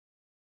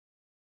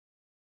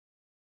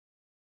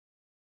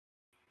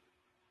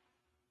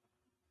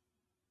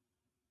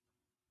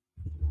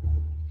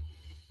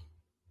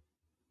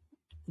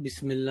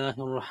بسم الله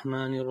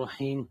الرحمن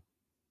الرحيم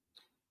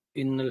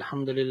إن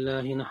الحمد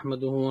لله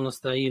نحمده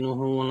ونستعينه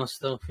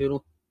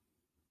ونستغفره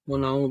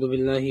ونعوذ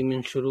بالله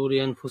من شرور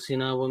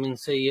أنفسنا ومن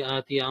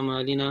سيئات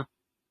أعمالنا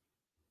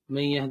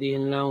من يهده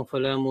الله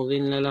فلا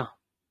مضل له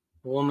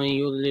ومن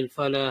يضلل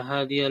فلا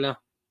هادي له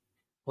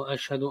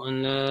وأشهد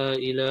أن لا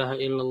إله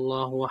إلا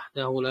الله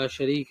وحده لا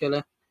شريك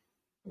له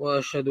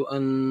وأشهد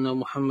أن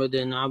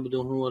محمدا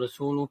عبده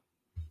ورسوله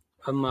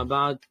أما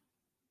بعد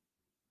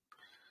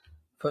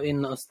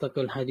فإن أصدق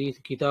الحديث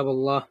كتاب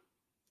الله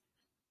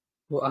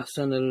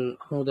وأحسن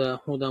الهدى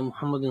هدى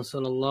محمد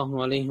صلى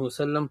الله عليه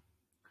وسلم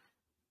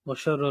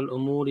وشر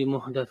الأمور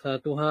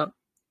محدثاتها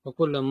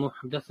وكل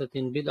محدثة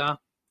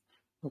بدعة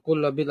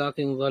وكل بدعة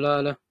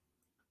ضلالة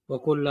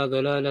وكل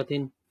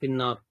ضلالة في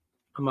النار.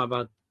 أما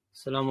بعد.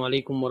 Assalamu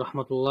alaikum wa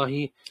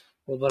rahmatullahi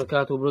wa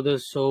barakatuh,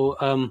 brothers. So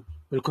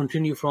we'll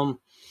continue from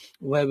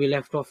where we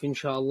left off,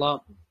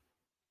 inshallah,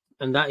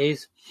 and that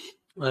is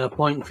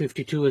point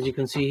 52. As you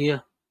can see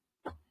here,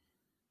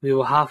 we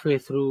were halfway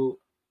through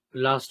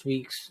last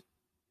week's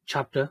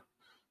chapter,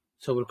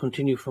 so we'll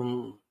continue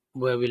from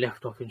where we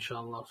left off,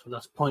 inshallah. So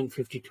that's point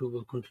 52.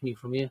 We'll continue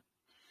from here.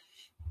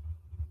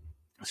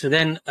 So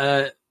then,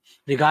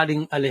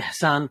 regarding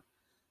al-ihsan,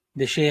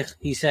 the Shaykh,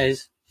 he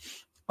says,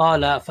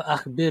 قال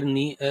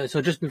فأخبرني. So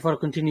just before I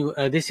continue,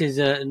 this is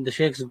the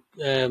Shaykh's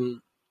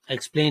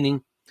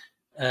explaining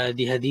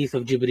the hadith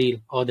of Jibreel,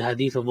 or the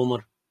hadith of Umar.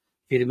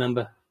 If you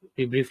remember,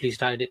 we briefly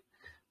started it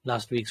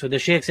last week. So the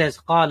Shaykh says,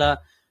 قال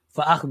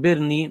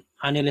فأخبرني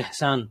عن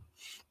الإحسان.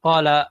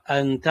 قال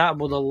أن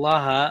تعبد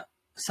الله.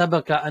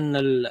 سبق أن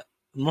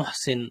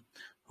المحسن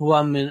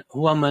هو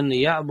من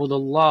يعبد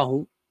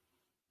الله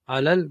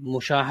على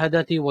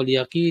المشاهدة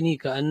واليقين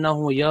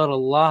كأنه يرى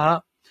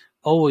الله،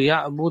 أو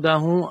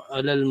يعبده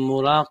على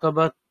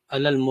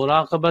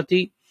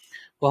المراقبة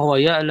وهو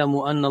يعلم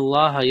أن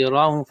الله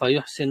يراه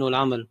فيحسن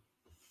العمل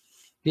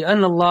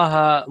لأن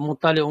الله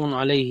مطلع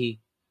عليه.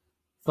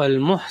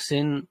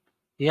 فالمحسن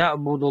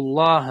يعبد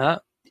الله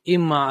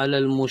إما على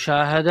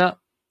المشاهدة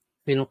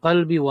في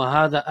القلب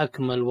وهذا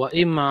أكمل،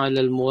 وإما على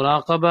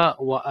المراقبة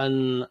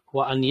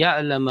وأن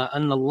يعلم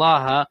أن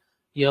الله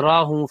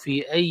يراه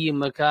في أي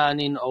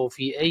مكان أو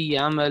في أي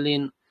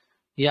عمل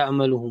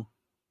يعمله.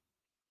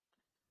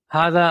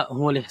 هذا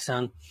هو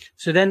الإحسان.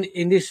 So then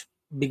in this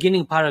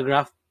beginning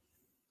paragraph,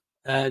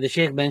 the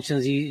Shaykh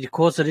mentions, he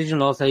quotes the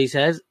original author. He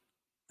says,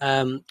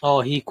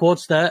 or he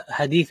quotes the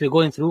hadith we're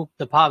going through,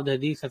 the part of the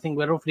hadith. I think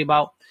we're roughly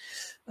about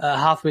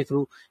halfway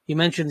through. He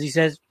mentions,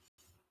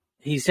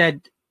 he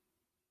said,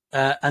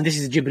 and this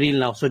is Jibreel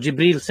now. So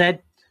Jibreel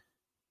said,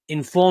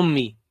 inform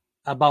me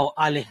about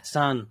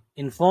al-ihsan.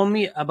 Inform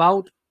me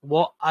about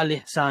what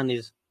al-ihsan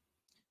is.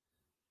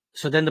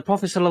 So then the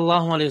Prophet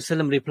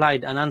ﷺ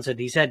replied and answered.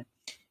 He said,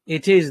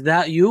 it is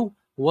that you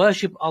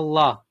worship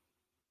Allah.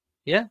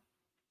 Yeah?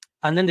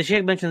 And then the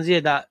Shaykh mentions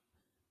here that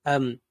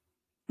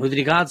with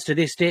regards to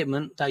this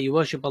statement, that you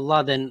worship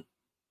Allah, then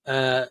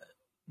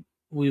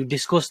we've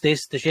discussed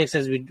this. The Shaykh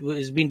says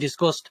it's been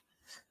discussed,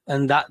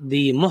 and that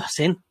the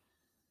muhsin,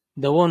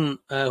 the one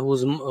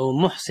who's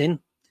muhsin,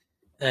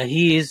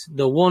 he is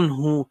the one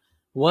who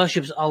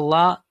worships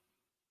Allah,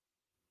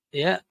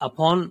 yeah,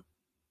 upon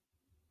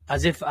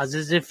as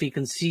if he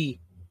can see,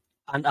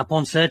 and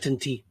upon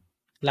certainty,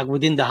 like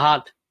within the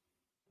heart,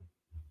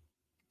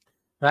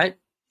 right?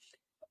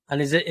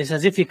 And it's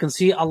as if he can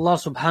see Allah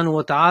subhanahu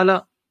wa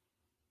ta'ala,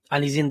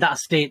 and he's in that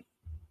state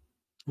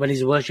when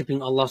he's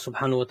worshipping Allah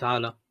subhanahu wa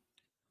ta'ala.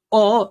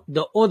 Or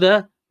the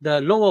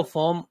lower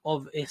form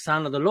of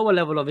ihsan, or the lower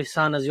level of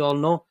ihsan, as you all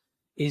know,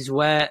 is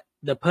where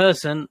the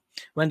person,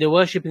 when they're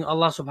worshipping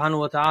Allah subhanahu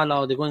wa ta'ala,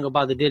 or they're going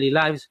about their daily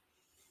lives,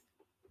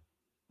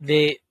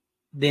 they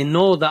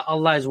know that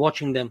Allah is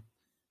watching them.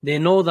 They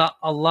know that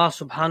Allah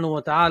subhanahu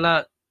wa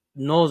ta'ala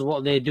knows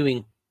what they're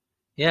doing.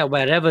 Yeah,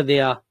 wherever they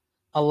are,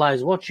 Allah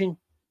is watching,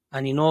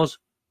 and He knows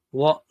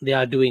what they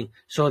are doing.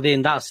 So they're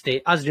in that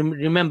state. As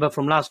remember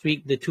from last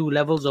week, the two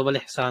levels of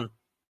al-ihsan.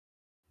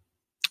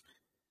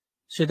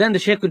 So then the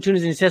Shaykh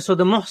continues and he says, so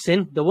the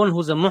muhsin, the one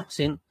who's a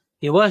muhsin,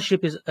 he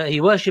worships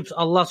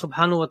Allah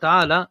subhanahu wa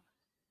ta'ala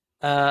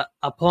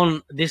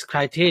upon this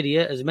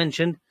criteria as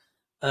mentioned,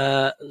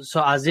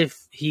 so as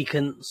if he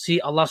can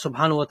see Allah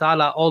subhanahu wa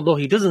ta'ala, although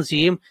he doesn't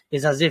see Him,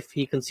 it's as if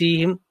he can see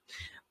Him,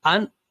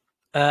 and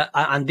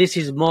this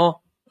is more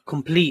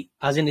complete,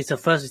 as in it's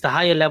the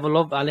higher level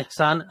of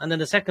al-ihsan, and then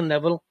the second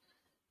level,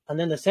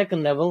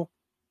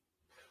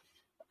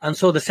 and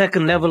so the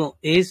second level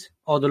is,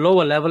 or the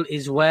lower level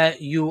is, where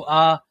you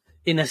are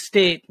in a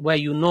state where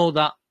you know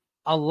that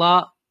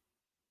Allah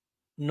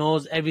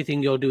knows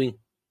everything you're doing.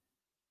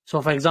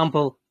 So for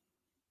example,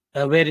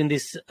 we're in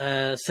this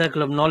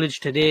circle of knowledge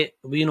today.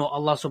 We know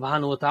Allah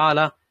subhanahu wa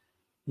ta'ala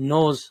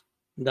knows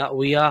that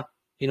we are,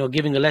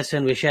 giving a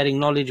lesson, we're sharing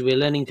knowledge, we're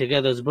learning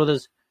together as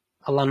brothers.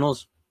 Allah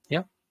knows.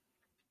 Yeah.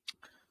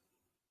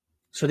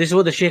 So this is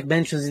what the Shaykh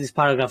mentions in this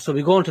paragraph. So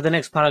we go on to the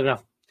next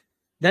paragraph.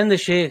 Then the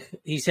Shaykh,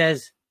 he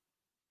says,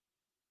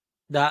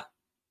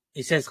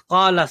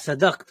 قال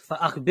صدقت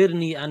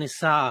فأخبرني عن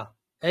الساعة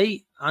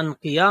أي عن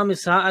قيام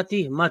الساعة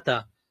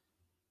متى.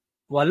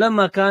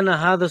 ولما كان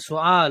هذا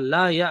السؤال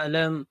لا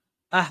يعلم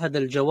أحد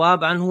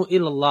الجواب عنه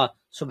إلا الله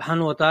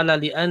سبحانه وتعالى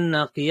لأن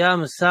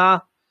قيام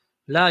الساعة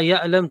لا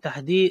يعلم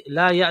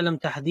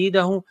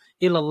تحديده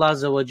إلا الله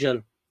عز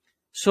وجل.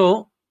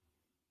 So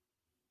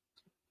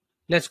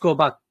let's go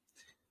back.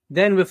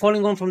 Then we're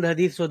following on from the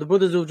hadith. So the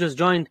brothers who've just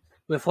joined,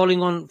 we're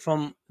following on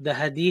from the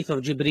hadith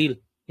of Jibreel.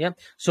 Yeah.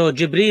 So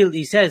Jibreel,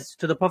 he says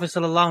to the Prophet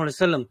sallallahu alaihi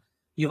wasallam,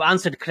 you've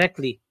answered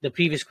correctly the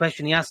previous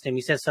question he asked him.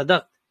 He says,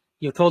 Sadaq,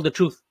 you've told the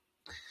truth.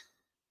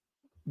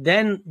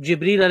 Then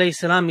Jibreel alayhi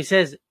salam, he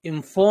says,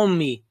 inform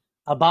me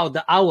about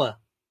the hour.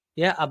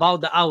 Yeah,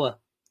 about the hour.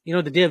 You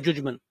know, the day of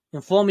judgment.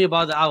 Inform me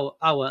about the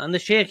hour. And the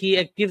Shaykh,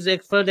 he gives a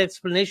further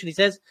explanation. He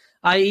says,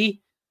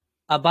 i.e.,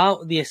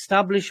 about the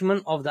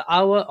establishment of the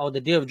hour or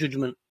the day of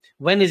judgment.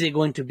 When is it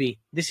going to be?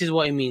 This is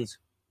what it means.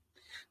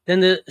 Then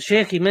the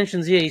Shaykh, he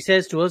mentions here, he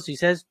says to us, he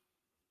says,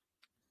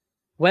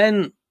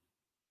 when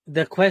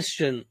this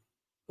question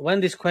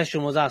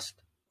was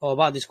asked, or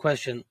about this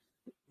question,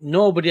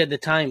 nobody at the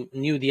time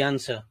knew the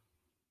answer.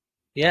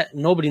 Yeah,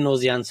 nobody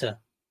knows the answer.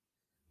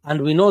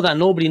 And we know that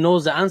nobody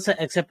knows the answer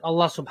except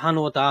Allah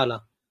subhanahu wa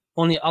ta'ala.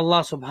 Only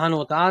Allah subhanahu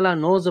wa ta'ala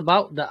knows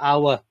about the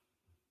hour.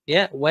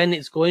 Yeah, when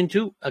it's going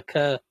to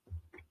occur.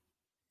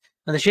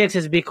 And the Shaykh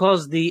says,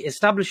 because the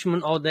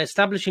establishing of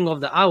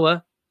the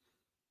hour,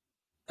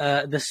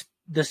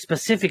 the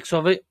specifics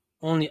of it,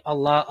 only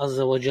Allah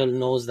Azza wa Jal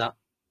knows that.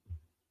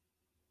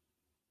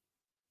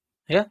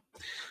 Yeah.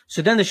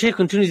 So then the Shaykh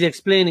continues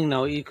explaining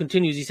now. He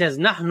continues, he says,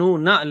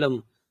 نحن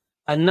نعلم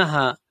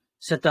أنها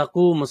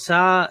ستقوم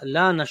الساعة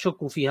لا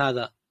نشك في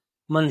هذا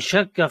من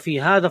شك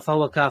في هذا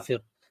فهو كافر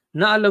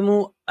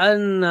نعلم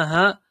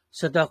أنها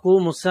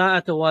ستقوم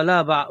الساعة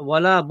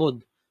ولا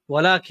بد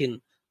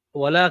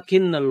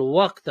ولكن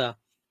الوقت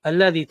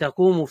الذي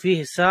تقوم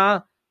فيه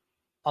الساعة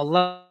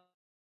الله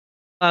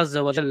عز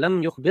وجل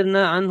لم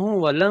يخبرنا عنه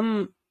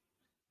ولم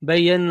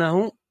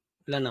بينه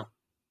لنا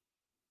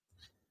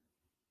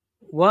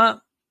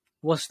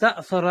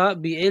واستأثر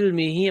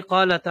بعلمه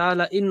قال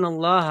تعالى إن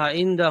الله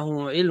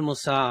عنده علم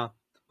الساعة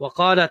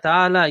وقال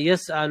تعالى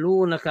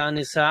يسألونك عن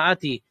الساعة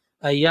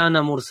أيان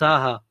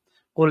مرساها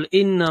قل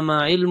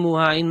إنما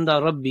علمها عند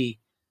ربي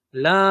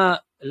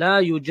لا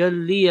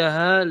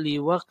يجليها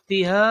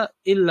لوقتها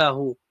إلا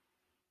هو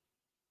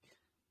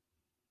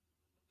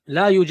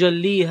لا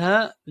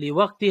يجليها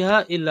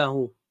لوقتها إلا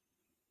هو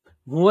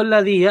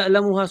الذي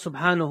يعلمها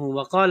سبحانه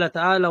وقال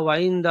تعالى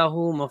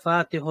وعنده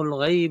مفاتح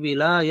الغيب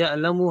لا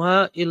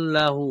يعلمها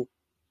إلا هو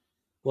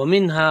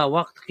ومنها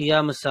وقت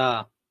قيام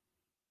الساعة.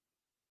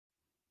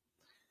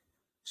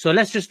 So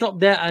let's just stop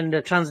there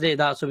and translate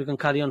that so we can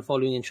carry on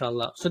following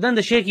inshallah. So then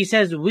the Shaykh, he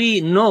says,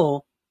 we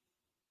know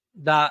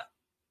that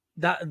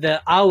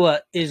the hour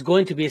is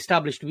going to be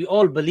established. We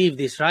all believe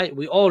this, right?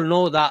 We all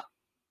know that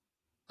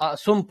at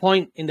some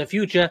point in the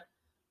future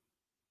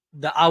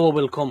the hour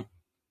will come.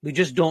 We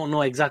just don't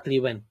know exactly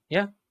when.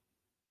 Yeah.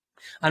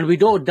 And we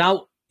don't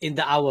doubt in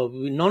the hour.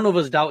 None of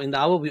us doubt in the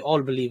hour. We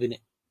all believe in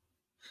it.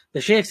 The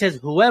Shaykh says,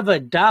 whoever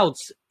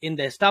doubts in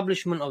the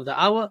establishment of the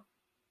hour,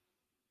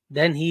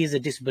 then he is a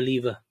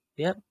disbeliever.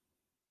 Yeah.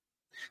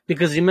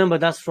 Because remember,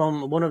 that's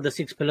from one of the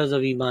 6 pillars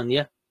of Iman.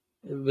 Yeah.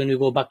 When we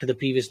go back to the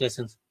previous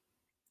lessons.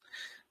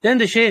 Then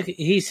the Shaykh,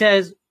 he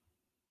says,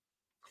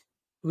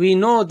 we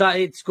know that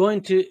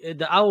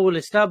the hour will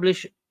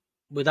establish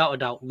without a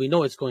doubt. We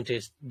know it's going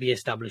to be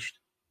established.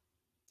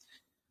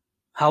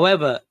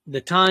 However, the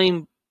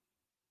time,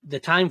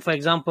 for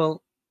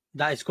example,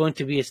 that it's going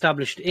to be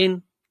established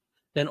in,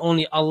 then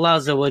only Allah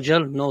Azza wa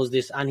Jal knows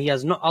this. And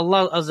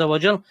Allah Azza wa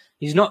Jal,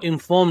 He's not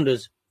informed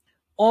us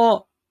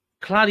or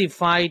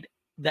clarified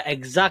the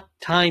exact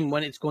time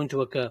when it's going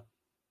to occur.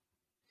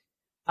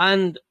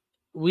 And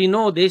we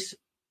know this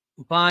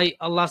by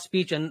Allah's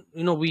speech, and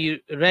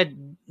we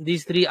read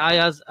these 3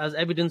 ayahs as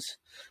evidence.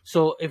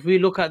 So if we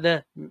look at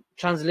the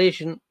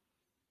translation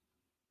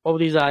of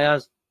these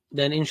ayahs,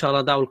 then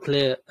inshallah that will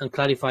clear and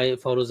clarify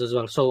it for us as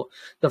well. So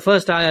the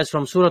first ayah is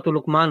from Surah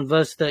Al-Luqman,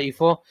 verse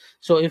 34.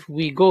 So if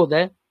we go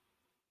there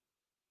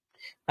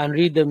and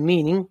read the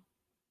meaning,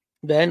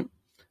 then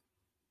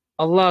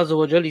Allah Azza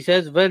wa Jal, He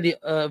says,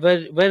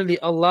 verily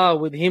Allah,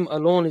 with Him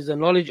alone is the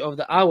knowledge of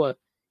the hour.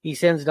 He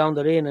sends down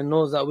the rain and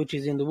knows that which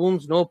is in the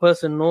wombs. No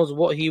person knows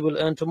what he will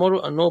earn tomorrow,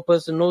 and no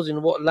person knows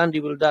in what land he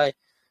will die.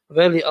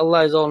 Verily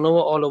Allah is all knower,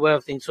 all aware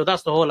of things. So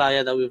that's the whole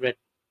ayah that we've read.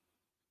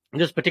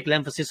 Just particular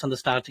emphasis on the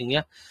starting,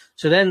 yeah.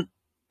 So then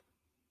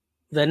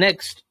the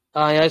next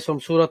ayah is from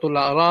Surah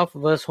Al-A'raf,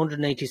 verse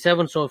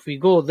 187. So if we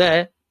go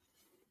there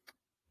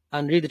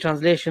and read the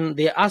translation,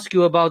 they ask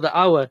you about the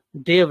hour,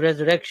 day of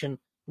resurrection.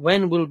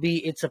 When will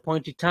be its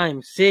appointed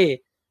time?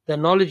 Say, the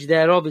knowledge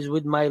thereof is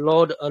with my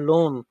Lord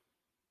alone.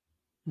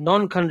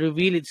 None can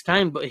reveal its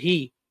time but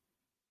He.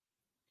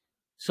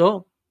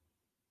 So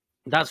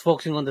that's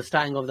focusing on the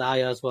starting of the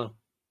ayah as well.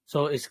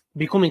 So it's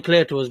becoming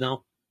clear to us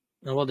now,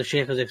 and what the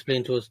Shaykh has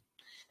explained to us.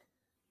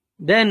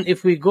 Then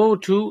if we go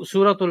to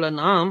Surah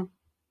Al-An'am,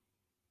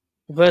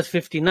 verse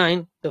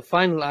 59, the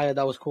final ayah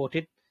that was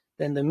quoted,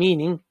 then the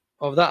meaning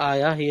of that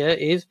ayah here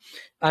is,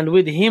 and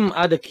with him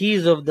are the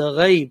keys of the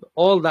ghaib,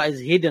 all that is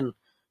hidden.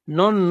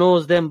 None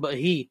knows them but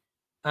he,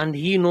 and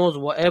he knows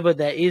whatever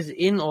there is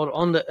in or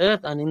on the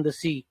earth and in the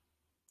sea.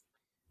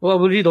 Well,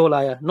 we'll read the whole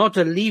ayah. Not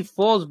a leaf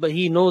falls, but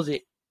he knows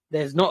it.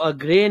 There's not a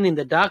grain in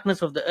the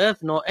darkness of the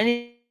earth, nor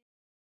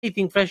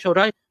anything fresh or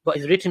dry, but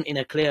is written in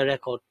a clear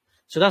record.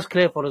 So that's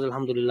clear for us,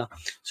 alhamdulillah.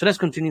 So let's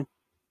continue.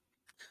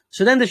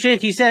 So then the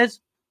Shaykh, he says,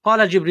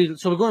 Qala Jibreel.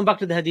 So we're going back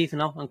to the hadith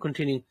now and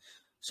continuing.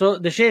 So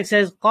the Shaykh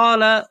says,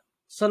 Qala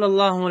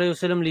sallallahu alayhi wa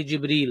sallam li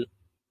Jibreel.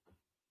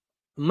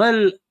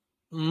 Mal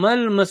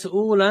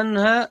mas'ul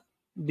anha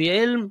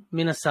bi'ilm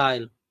min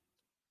as-sa'il.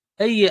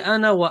 أي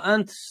أنا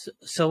وأنت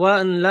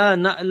سواء لا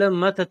نعلم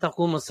متى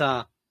تقوم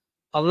الساعة.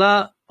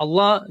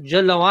 الله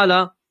جل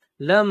وعلا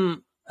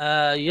لم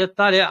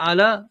يطلع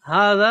على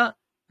هذا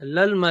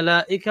لا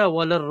الملائكة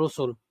ولا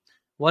الرسل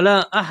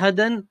ولا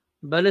أحدا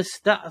بل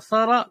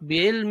استأثر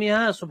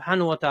بعلمها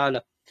سبحانه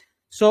وتعالى.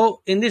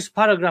 So in this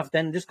paragraph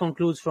then, this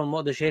concludes from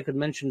what the Shaykh had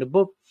mentioned in the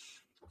book.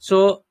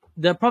 So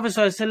the Prophet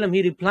ﷺ,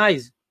 he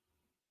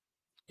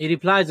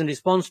replies in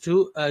response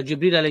to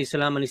Jibreel alayhi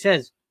salam, and he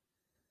says,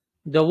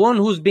 the one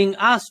who's being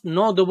asked,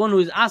 nor the one who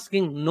is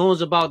asking,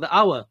 knows about the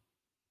hour.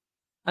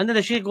 And then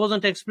the Shaykh goes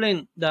on to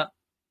explain that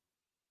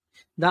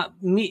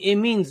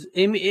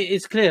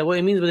it's clear what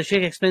it means, but the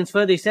Shaykh explains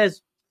further. He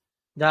says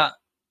that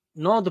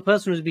nor the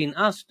person who's being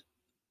asked,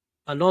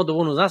 and nor the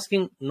one who's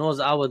asking knows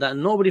the hour, that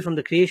nobody from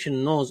the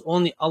creation knows,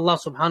 only Allah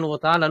subhanahu wa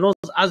ta'ala knows,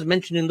 as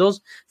mentioned in those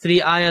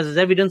 3 ayahs as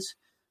evidence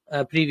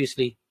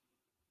previously.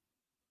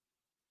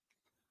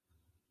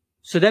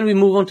 So then we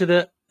move on to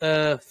the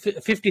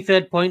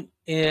 53rd point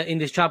in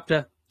this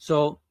chapter,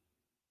 or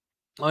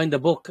in the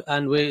book,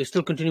 and we're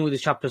still continuing with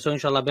this chapter, so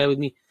inshallah bear with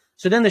me.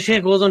 So then the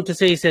Shaykh goes on to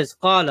say, he says,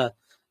 قال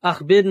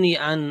أخبرني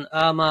عن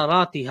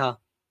أماراتها.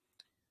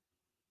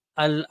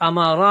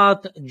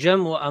 الأمارات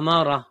جمع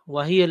أمارة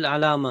وهي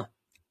العلامة،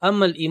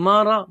 أما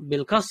الإمارة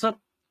بالكسر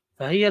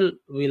فهي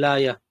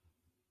الولاية.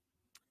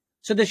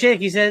 So the Shaykh,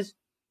 he says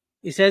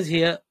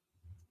here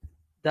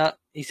that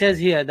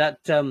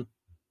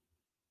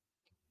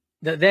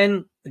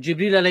then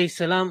Jibreel alayhi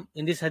salam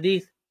in this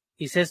hadith,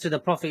 he says to the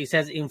Prophet, he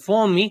says,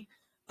 inform me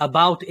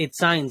about its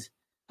signs,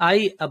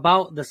 i.e.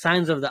 about the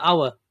signs of the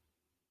hour.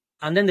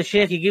 And then the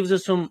Shaykh, he gives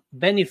us some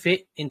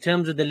benefit in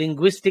terms of the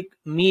linguistic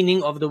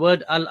meaning of the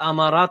word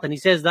al-amarat, and he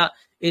says that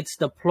it's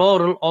the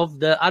plural of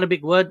the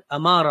Arabic word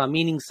amara,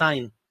 meaning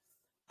sign.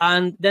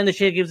 And then the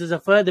Shaykh gives us a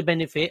further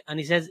benefit, and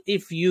he says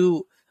if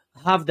you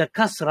have the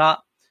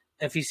kasra,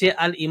 if you say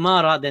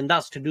al-imara, then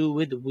that's to do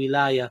with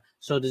wilaya.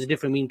 So there's a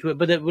different meaning to it.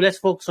 But let's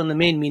focus on the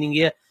main meaning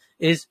here,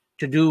 is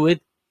to do with,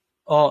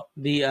 or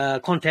the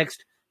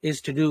context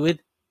is to do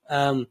with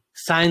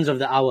signs of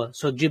the hour.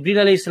 So Jibreel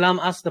alayhi salam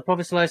asked the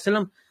Prophet sallallahu alaihi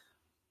wasallam,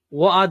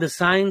 what are the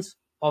signs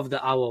of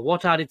the hour?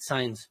 What are its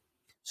signs?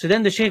 So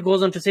then the Shaykh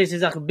goes on to say,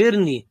 says,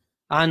 أخبرني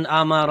عن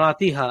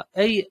أماراتها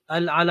أي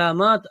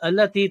العلامات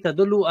التي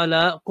تدل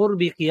على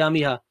قرب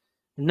قيامها.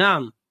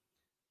 نعم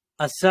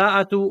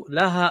الساعة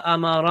لها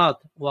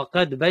أمارات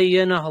وقد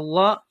بينها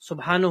الله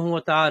سبحانه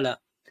وتعالى،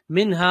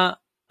 منها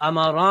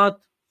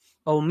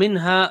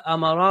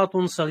أمارات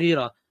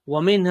صغيرة،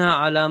 ومنها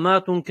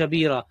علامات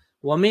كبيرة،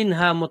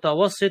 ومنها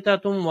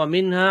متوسطة،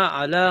 ومنها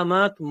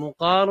علامات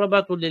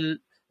مقاربة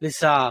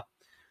للساعة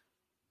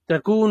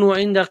تكون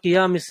عند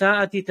قيام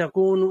الساعة،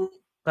 تكون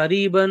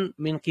قريبا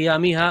من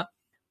قيامها.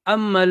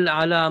 أما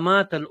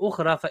العلامات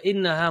الأخرى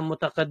فإنها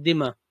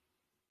متقدمة.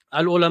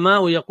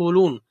 العلماء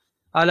يقولون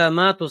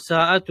علامات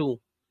الساعة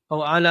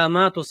أو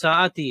علامات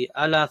الساعة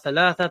على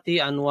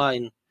 3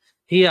 أنواع،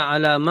 هي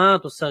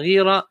علامات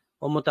صغيرة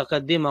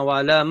ومتقدمة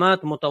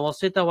وعلامات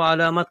متوسطة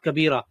وعلامات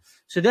كبيرة.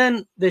 So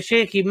then the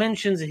Shaykh, he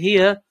mentions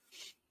here,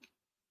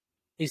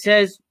 he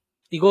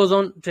goes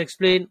on to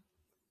explain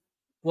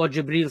what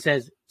Jibreel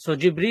says. So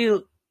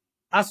Jibreel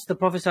asks the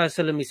Prophet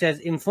ﷺ, he says,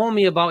 inform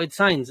me about its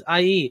signs,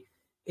 i.e.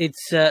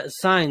 its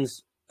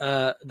signs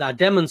that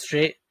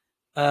demonstrate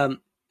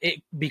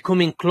it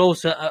becoming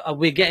closer,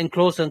 we're getting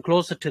closer and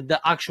closer to the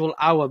actual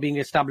hour being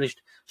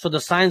established. So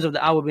the signs of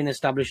the hour being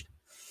established.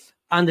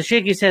 And the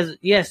Shaykh, he says,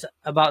 yes,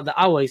 about the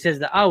hour. He says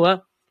the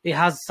hour, it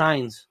has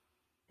signs.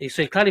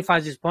 So he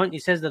clarifies his point. He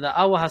says that the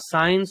hour has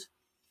signs,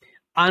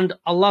 and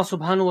Allah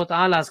subhanahu wa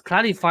ta'ala has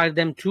clarified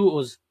them to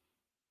us.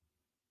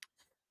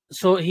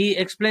 So he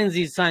explains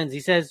these signs. He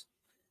says,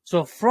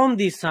 so from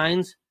these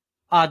signs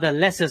are the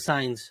lesser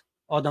signs,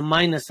 or the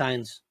minor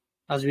signs,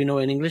 as we know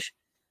in English.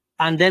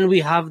 And then we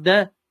have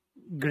the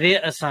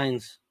greater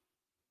signs,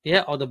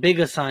 or the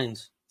bigger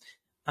signs.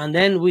 And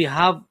then we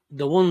have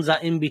the ones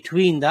that are in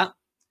between that.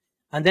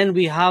 And then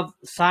we have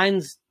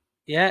signs,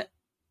 that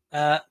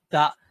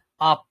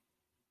are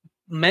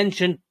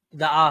mentioned,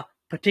 that are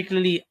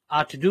particularly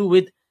to do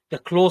with the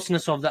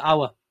closeness of the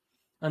hour.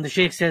 And the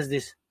Shaykh says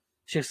this,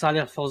 Shaykh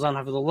Saleh Al Fawzan,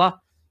 hafidhullah,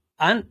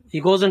 and he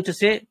goes on to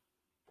say,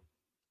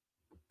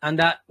 and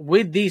that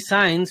with these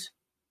signs,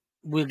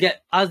 we'll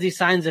get, as these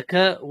signs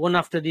occur one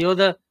after the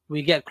other,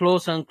 we get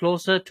closer and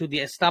closer to the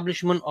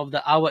establishment of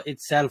the hour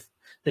itself,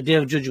 the Day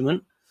of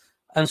Judgment.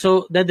 And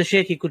so then the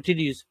Shaykh, he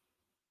continues,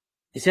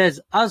 He says,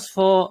 as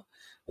for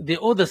the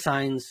other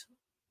signs,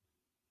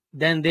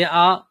 then they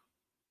are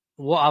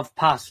what have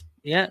passed,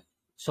 yeah.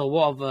 So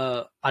what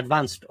have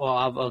advanced or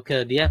have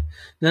occurred, yeah.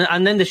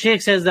 And then the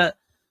Shaykh says that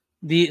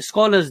the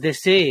scholars, they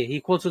say,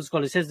 he quotes the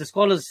scholars, says the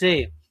scholars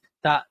say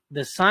that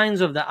the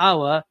signs of the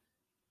hour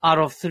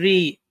are of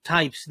three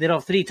types. There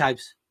are three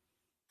types.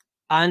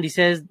 And he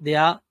says they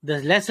are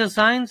the lesser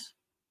signs,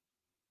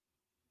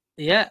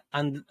 yeah,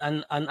 and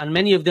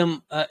many of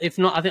them, if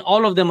not, I think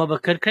all of them have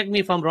occurred. Correct me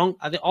if I'm wrong.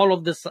 I think all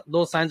of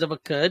those signs have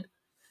occurred.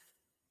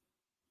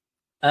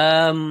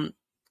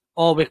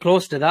 Or we're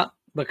close to that,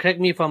 but correct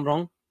me if I'm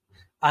wrong.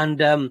 And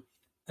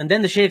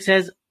then the Shaykh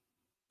says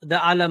the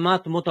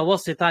alamat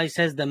mutawassita, he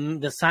says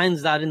the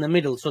signs that are in the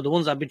middle, so the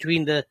ones that are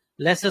between the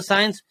lesser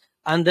signs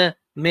and the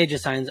major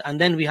signs,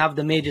 and then we have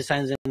the major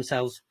signs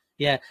themselves,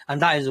 yeah.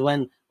 And that is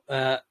when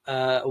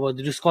well,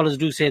 the scholars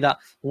do say that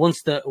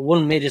once the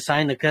one major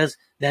sign occurs,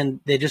 then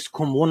they just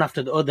come one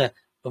after the other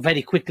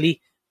very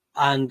quickly,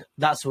 and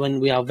that's when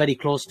we are very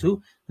close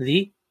to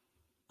the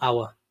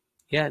hour,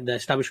 yeah, the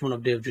establishment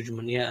of Day of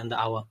Judgment, yeah, and the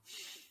hour.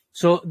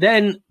 So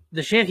then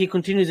the Shaykh, he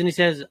continues and he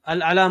says,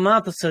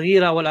 Al-alamat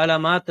al-saghira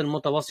wal-alamat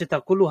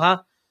al-mutawassita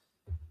kulluha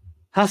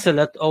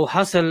hasalat or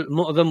hasal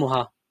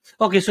mu'adhamuha.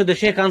 Okay, so the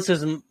Shaykh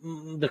answers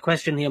the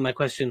question here, my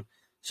question.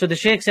 So the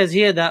Shaykh says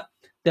here that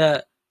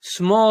the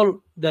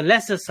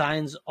lesser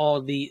signs,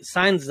 or the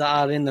signs that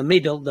are in the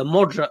middle, the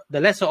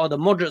lesser or the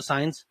moderate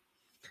signs,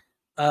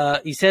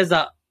 he says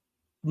that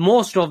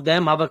most of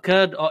them have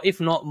occurred, or if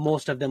not,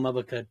 most of them have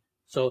occurred.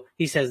 So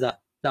he says that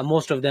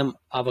most of them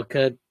have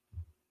occurred.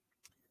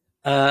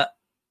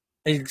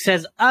 It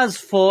says,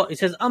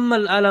 أما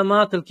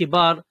العلامات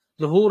الكبار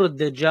ظهور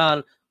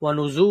الدجال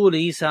ونزول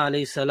عيسى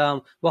عليه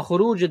السلام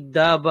وخروج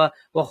الدابة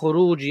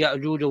وخروج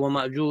يأجوج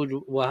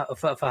ومأجوج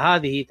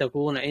فهذه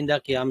تكون عند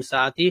قيام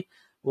الساعة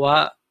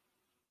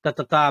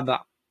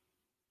وتتتابع.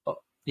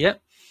 Yeah.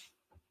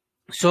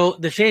 So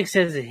the Shaykh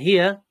says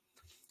here,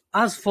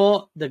 as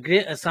for the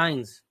greater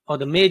signs or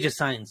the major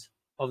signs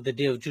of the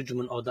Day of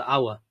Judgment or the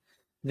hour,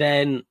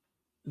 then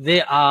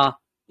they are,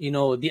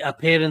 the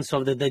appearance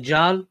of the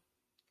Dajjal,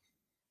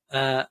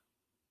 the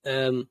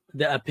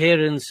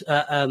appearance,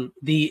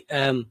 the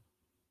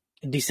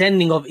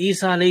descending of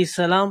Isa alayhi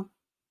salam,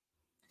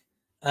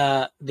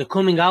 the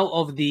coming out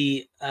of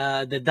the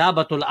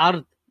Dabatul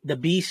Ard, the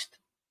beast,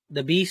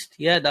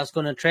 yeah, that's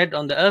going to tread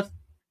on the earth,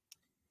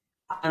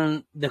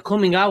 and the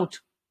coming out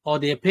or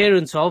the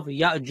appearance of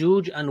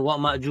Ya'juj and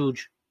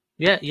Ma'juj,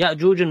 yeah,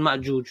 Ya'juj and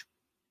Ma'juj.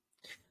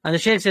 And the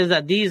Shaykh says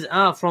that these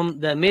are from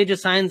the major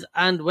signs,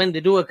 and when they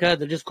do occur,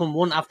 they just come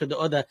one after the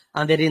other,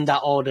 and they're in that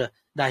order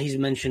that he's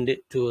mentioned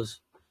it to us.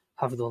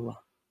 Hafidullah.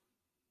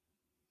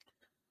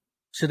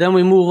 So then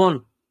we move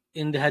on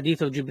in the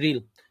hadith of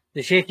Jibreel.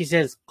 The Shaykh, he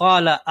says,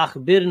 قال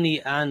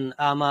أخبرني عن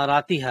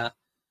أماراتها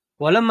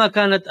ولما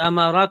كانت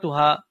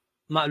أماراتها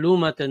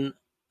معلومة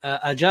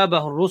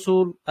أجابه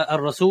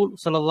الرسول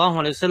صلى الله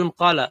عليه وسلم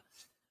قال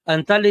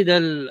أن تلد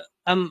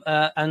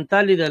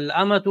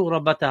الأمة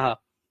ربتها.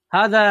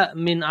 هذا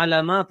من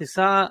علامات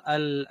الساعة.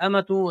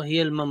 الأمة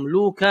هي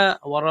المملوكة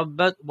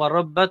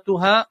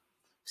وربتها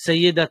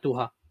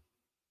سيدتها.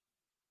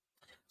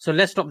 So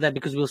let's stop there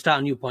because we'll start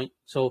a new point.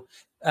 So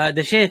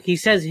the Shaykh, he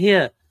says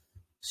here,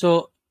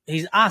 so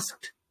he's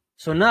asked,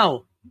 so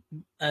now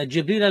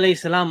Jibreel alayhi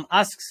salam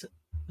asks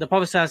the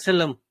Prophet sallallahu alaihi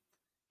wasallam,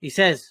 he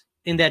says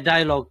in their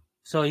dialogue,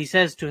 so he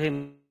says to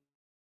him,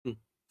 sallallahu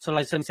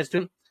alaihi wasallam says to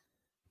him,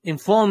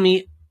 inform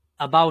me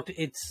about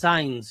its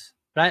signs.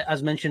 Right,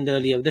 as mentioned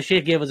earlier, the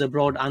Shaykh gave us a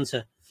broad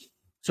answer.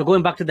 So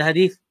going back to the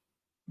hadith,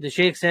 the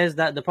Shaykh says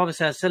that the Prophet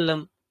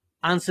ﷺ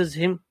answers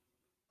Jibreel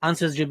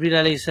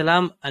alayhi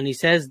salam, and he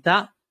says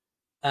that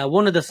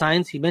one of the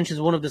signs, he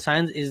mentions one of the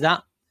signs is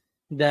that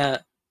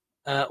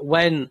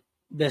when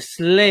the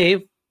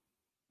slave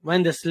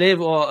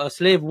or a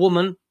slave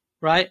woman,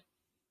 right,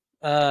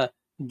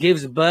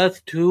 gives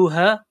birth to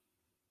her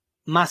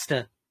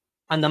master,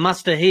 and the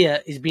master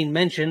here is being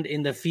mentioned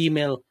in the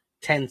female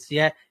tense,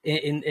 yeah,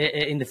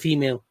 in the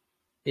female,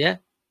 yeah,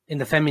 in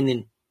the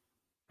feminine,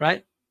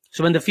 right?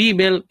 So when the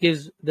female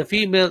as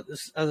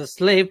a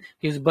slave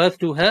gives birth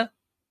to her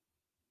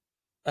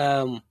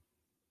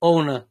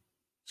owner,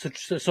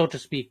 so to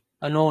speak,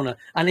 an owner,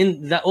 and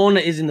in the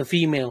owner is in the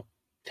female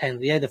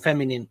tense, yeah, the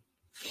feminine.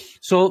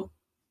 So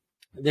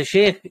the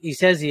Shaykh, he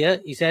says here,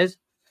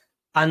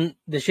 and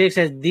the Shaykh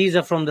says these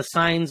are from the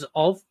signs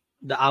of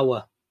the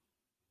hour,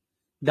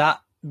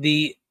 that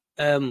the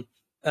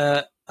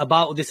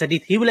about this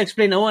hadith. He will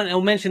explain. I'll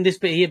mention this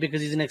bit here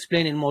because he's going to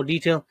explain in more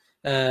detail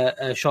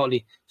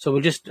shortly. So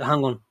we'll just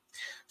hang on.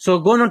 So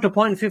going on to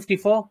point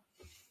 54,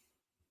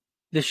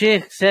 the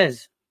Shaykh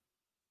says,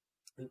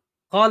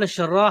 قال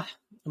الشراح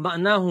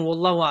معناه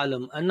والله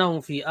أعلم أنه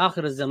في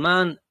آخر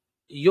الزمان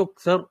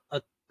يكثر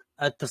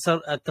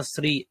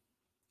التسري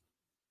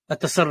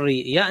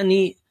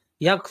يعني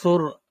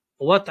يكثر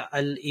وطع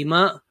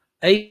الإماء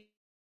أي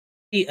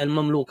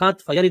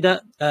المملوكات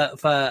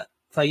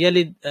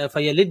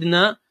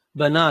فيلدنا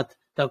بنات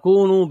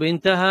تكون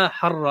بنتها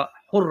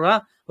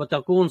حرة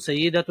وتكون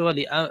سيدتها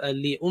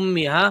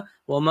لأمها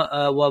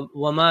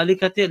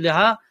ومالكة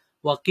لها.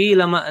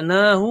 وقيل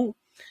معناه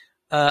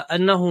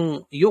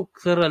أنه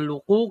يكثر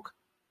الوقوق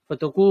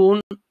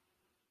فتكون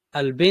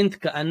البنت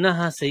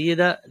كأنها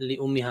سيدة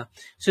لأمها.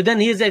 So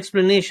then here's the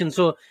explanation.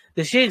 So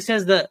the Shaykh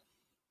says that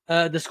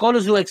the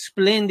scholars who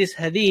explain this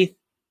hadith,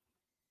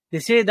 they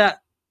say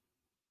that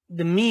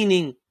the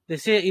meaning, they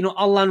say,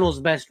 Allah knows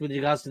best with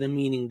regards to the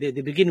meaning. They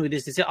begin with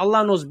this. They say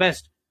Allah knows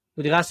best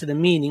with regards to the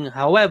meaning.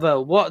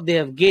 However, what they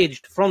have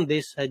gauged from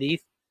this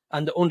hadith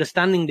and the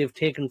understanding they've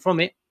taken from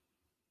it,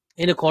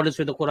 in accordance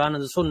with the Quran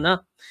and the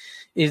Sunnah,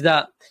 is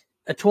that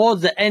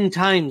towards the end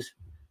times,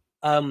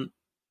 a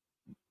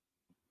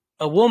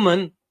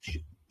woman,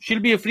 she'll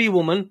be a free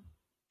woman.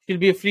 She'll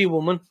be a free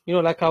woman.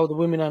 Like how the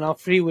women are now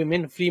free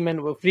women, free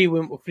men were free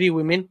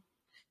women.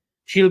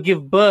 She'll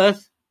give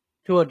birth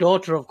to a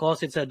daughter. Of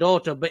course, it's a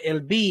daughter, but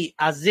it'll be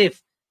as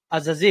if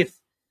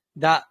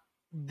that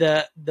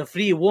the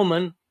free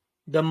woman,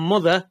 the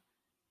mother,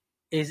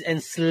 is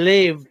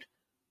enslaved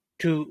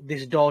to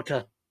this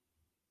daughter.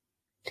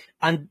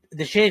 And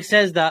the Shaykh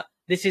says that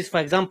this is, for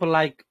example,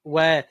 like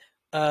where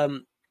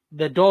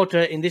the daughter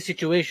in this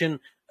situation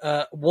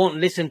won't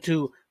listen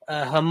to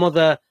her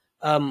mother,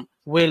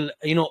 will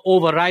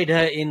override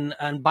her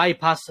and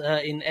bypass her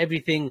in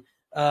everything,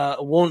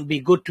 won't be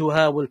good to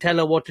her, will tell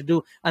her what to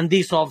do, and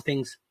these sort of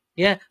things.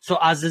 Yeah. So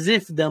as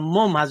if the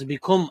mom has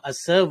become a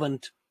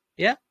servant.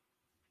 Yeah.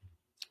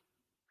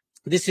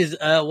 This is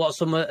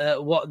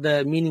what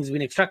the meaning's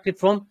been extracted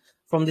from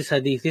this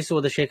hadith. This is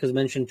what the Shaykh has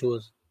mentioned to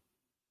us.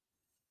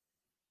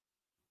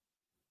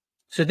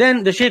 So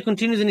then the Shaykh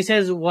continues and he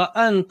says,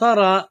 وَأَنْ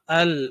تَرَى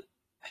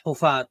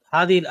الْحُفَاةِ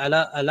هذه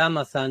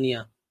العلامة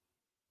الثانية.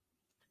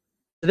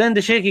 Then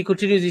the Shaykh, he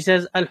continues, he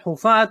says,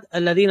 الحفاة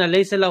الذين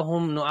ليس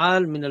لهم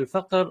نعال من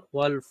الفقر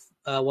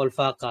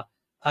والفاقة،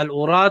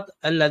 العراة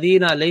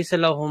الذين ليس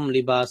لهم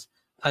لباس،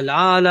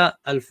 العالة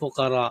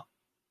الفقراء.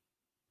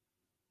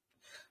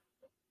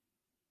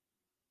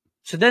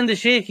 So then the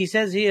Shaykh, he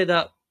says here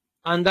that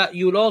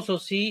you'll also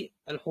see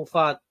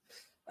al-hufat,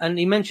 and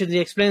he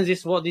explains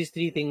this, what these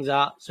three things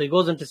are. So he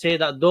goes on to say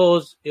that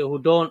those who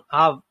don't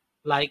have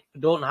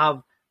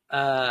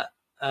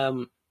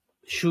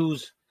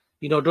shoes,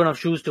 don't have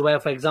shoes to wear,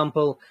 for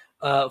example,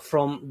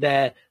 from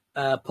their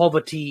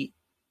poverty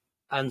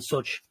and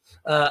such.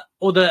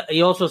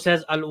 He also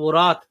says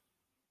al-urat,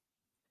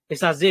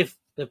 it's as if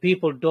the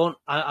people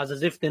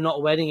as if they're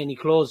not wearing any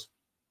clothes,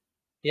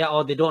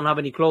 or they don't have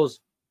any clothes.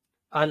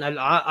 And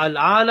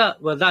al-ala,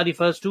 well, that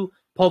refers to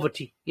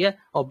poverty,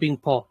 or being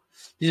poor.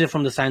 These are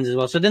from the signs as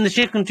well. So then the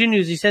Shaykh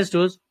continues, he says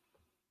to us,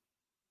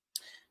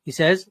 he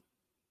says,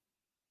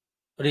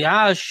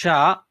 رعاء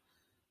الشاء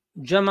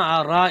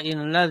جمع راء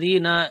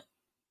الذين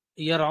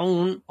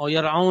يرعون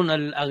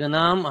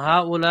الأغنام،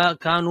 هؤلاء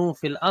كانوا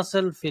في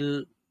الأصل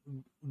في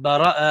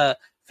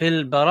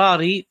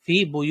البراري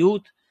في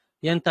بيوت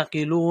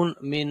ينتقلون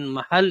من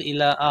محل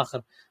إلى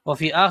آخر،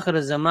 وفي آخر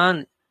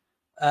الزمان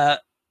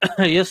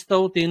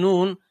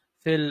يستوطنون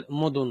في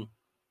المدن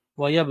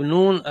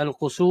ويبنون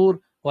القصور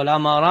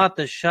والعمارات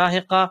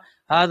الشاهقة.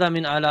 هذا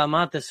من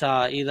علامات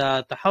الساعة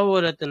إذا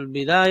تحولت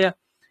البداية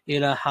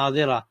إلى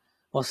حاضرة،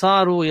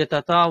 وصاروا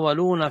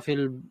يتطاولون في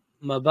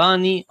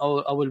المباني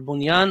أو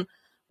البنيان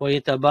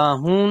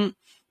ويتباهون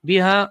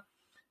بها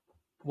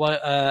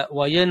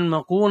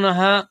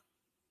وينمقونها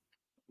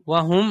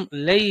وهم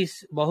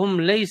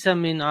ليس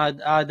من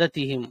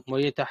عادتهم،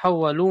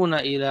 ويتحولون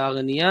إلى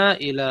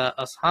أغنياء، إلى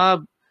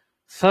أصحاب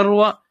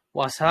ثروة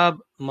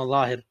وأصحاب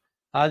مظاهر.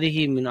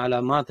 هذه من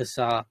علامات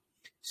الساعة.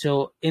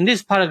 So in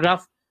this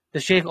paragraph, the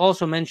Shaykh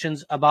also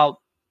mentions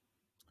about,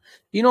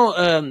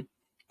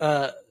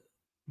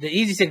 the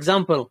easiest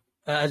example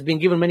has been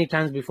given many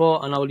times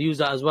before, and I will use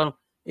that as well,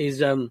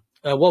 is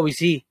what we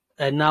see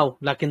now,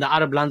 like in the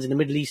Arab lands in the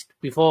Middle East.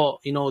 Before,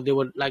 they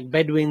were like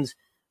Bedouins,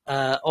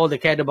 all the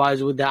cared about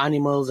with their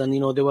animals, and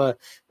they were,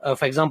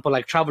 for example,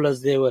 like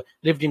travelers. They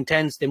lived in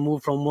tents. They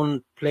moved from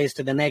one place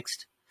to the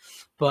next.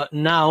 But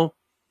now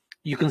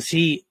you can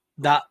see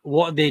that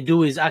what they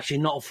do is actually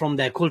not from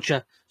their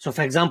culture. So,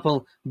 for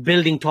example,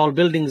 building tall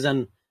buildings,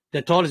 and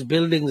the tallest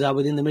buildings are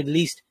within the Middle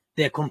East.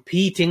 They're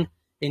competing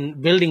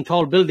in building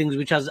tall buildings,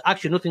 which has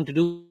actually nothing to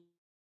do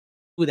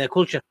with their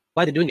culture.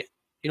 Why they're doing it,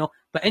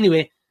 But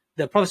anyway,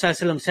 the Prophet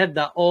ﷺ said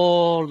that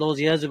all those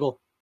years ago,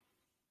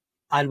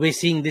 and we're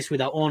seeing this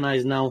with our own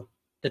eyes now.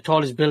 The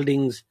tallest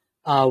buildings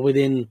are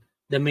within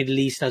the Middle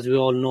East, as we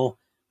all know.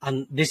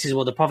 And this is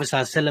what the Prophet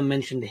ﷺ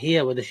mentioned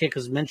here, where the Shaykh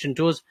has mentioned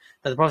to us,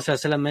 that the Prophet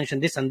ﷺ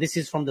mentioned this, and this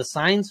is from the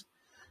signs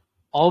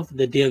of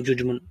the Day of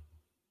Judgment.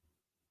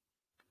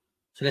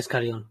 So let's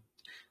carry on.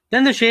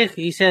 Then the Shaykh,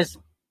 he says,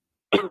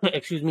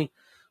 excuse me,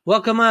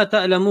 وَكَمَا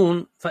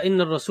تَعْلَمُونَ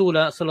فَإِنَّ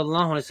الرَّسُولَ صلى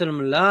الله عليه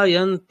وسلم لا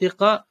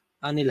ينطق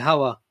عن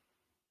الهوى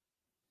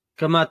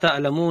كما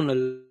تعلمون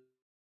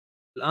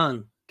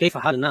الآن كيف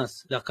حال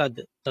الناس.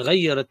 لقد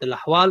تغيرت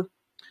الأحوال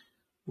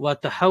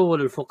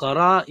وتحول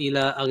الفقراء إلى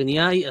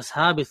أغنياء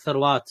أصحاب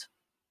الثروات،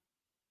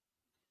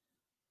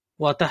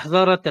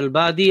 وتحضرت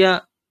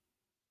البادية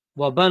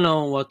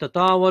وبنوا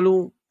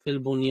وتطاولوا في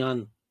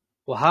البنيان.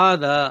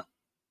 وهذا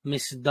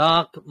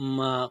مصداق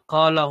ما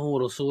قاله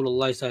رسول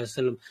الله صلى الله عليه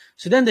وسلم.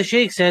 So then the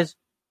Shaykh says,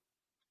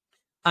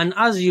 and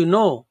as you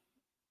know,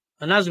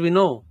 and as we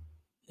know,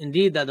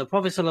 indeed that the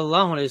Prophet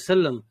sallallahu alaihi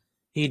wasallam,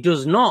 he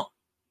does not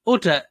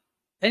utter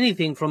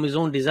anything from his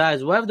own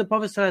desires. Whatever the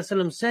Prophet sallallahu alaihi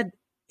wasallam said,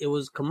 it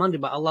was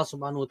commanded by Allah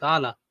subhanahu wa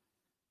ta'ala,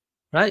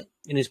 right,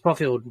 in his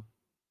prophethood.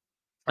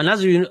 And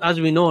as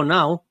we know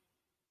now,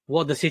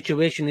 what the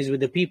situation is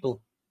with the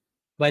people,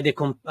 why they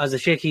as the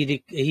Shaykh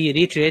he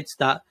reiterates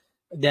that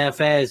their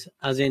affairs,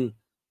 as in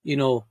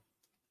the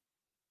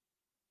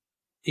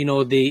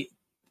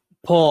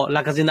poor,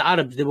 like as in the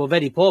Arabs, they were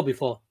very poor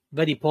before,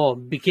 very poor,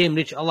 became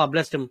rich, Allah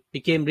blessed them,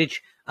 became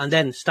rich, and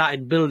then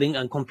started building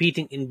and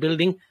competing in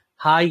building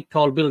high,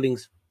 tall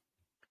buildings.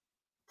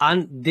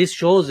 And this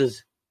shows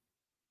us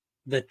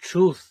the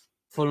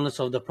truthfulness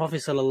of the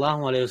Prophet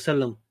sallallahu alaihi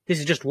wasallam. This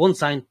is just one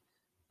sign.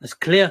 It's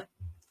clear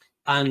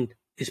and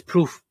is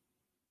proof.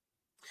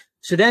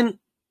 So then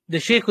the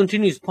Shaykh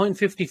continues, point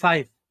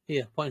 55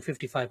 here, point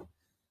 55.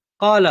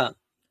 قال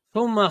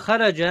ثم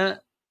خرج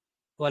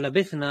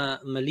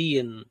ولبثنا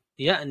مليا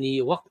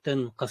يعني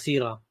وقتا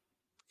قصيرا.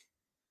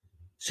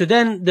 So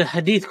then the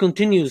hadith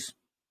continues.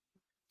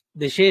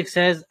 The Shaykh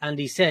says, and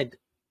he said,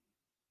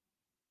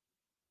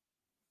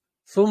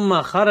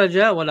 ثم خرج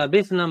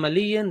ولبثنا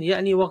مليا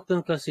يعني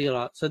وقتا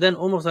قصيرا. So then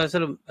Umar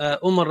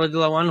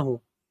radiallahu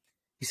anhu,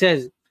 he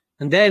says,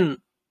 and then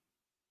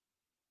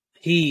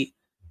he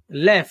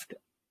left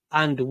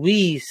and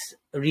we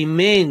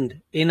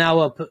remained in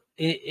our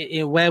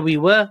where we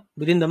were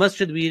within the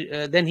masjid.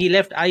 Then he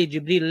left,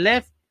 Jibreel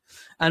left,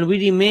 and we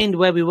remained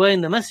where we were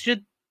in the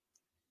masjid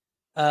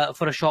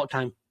for a short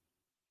time.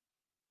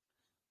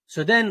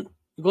 So then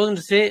he goes on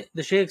to say,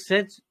 the Shaykh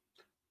says,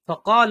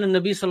 فقال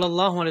النبي صلى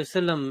الله عليه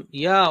وسلم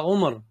يا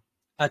عمر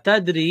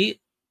أتدري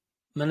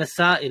من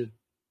السائل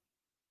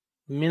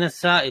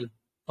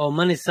أو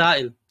من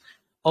السائل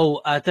أو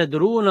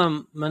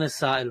أتدرون من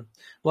السائل.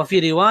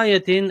 وفي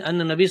رواية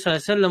أن النبي صلى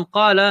الله عليه وسلم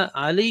قال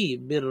علي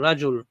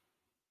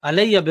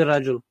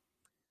بالرجل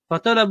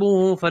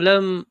فطلبوه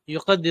فلم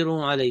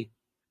يقدروا عليه.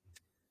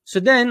 So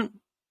then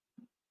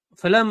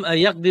فلم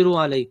يقدروا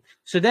عليه.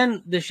 So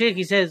then the Shaykh,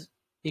 he says,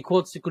 he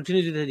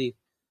continues with the hadith.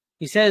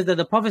 He says that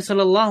the Prophet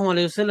sallallahu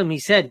alaihi wasallam,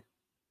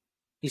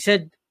 he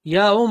said,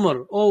 Ya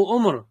Umar, O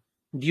Umar,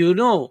 do you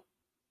know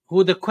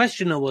who the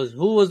questioner was?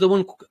 Who was the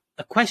one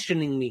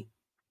questioning me?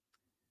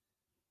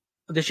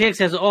 The Shaykh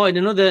says, in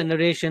another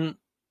narration,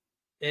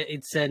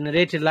 it's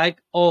narrated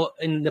like,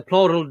 in the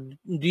plural,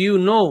 do you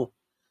know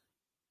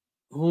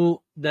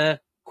who the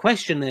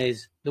questioner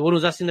is? The one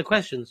who's asking the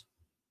questions.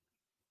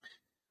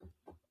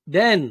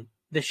 Then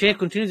the Shaykh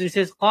continues, he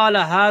says, قال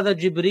هذا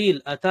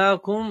جبريل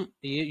أتاكم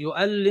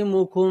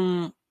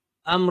يعلمكم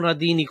أمر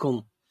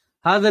دينكم.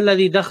 هذا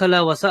الذي دخل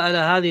وسأل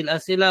هذه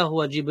الأسئلة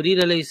هو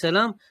جبريل عليه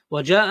السلام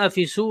وجاء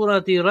في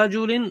سورة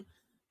رجل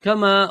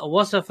كما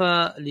وصف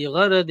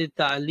لغرض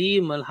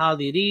التعليم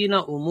الحاضرين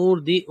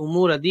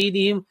أمور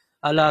دينهم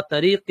على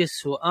طريق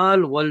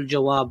السؤال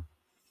والجواب.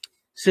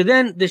 So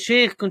then the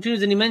Shaykh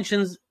continues and he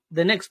mentions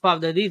the next part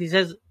of the hadith. He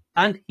says,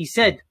 and he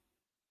said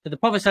that the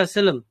Prophet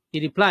ﷺ, he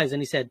replies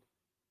and he said,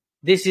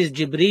 this is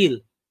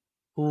Jibreel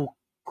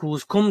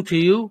who's come to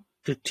you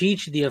to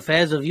teach the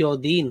affairs of your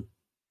deen.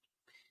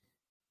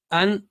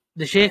 And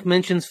the Shaykh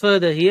mentions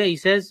further here, he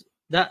says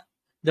that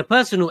the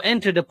person who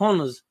entered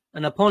upon us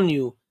and upon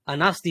you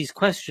and asked these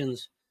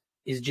questions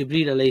is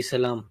Jibreel alayhi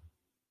salam.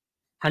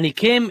 And he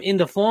came in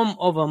the form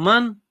of a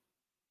man,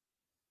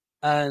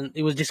 and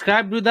it was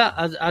described with that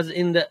as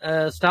in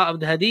the start of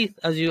the hadith,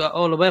 as you are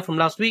all aware from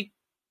last week,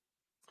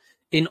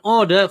 in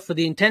order for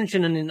the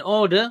intention and in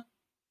order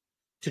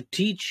to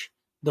teach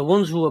the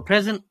ones who were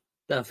present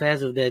the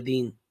affairs of their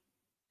deen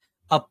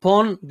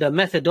upon the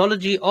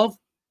methodology of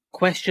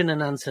question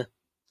and answer.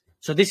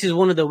 So this is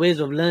one of the ways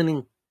of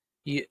learning.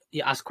 You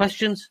ask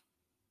questions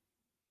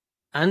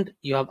and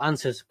you have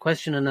answers.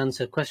 Question and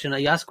answer.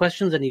 You ask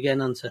questions and you get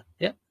an answer.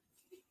 Yeah.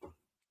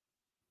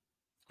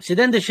 So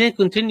then the Shaykh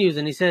continues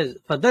and he says,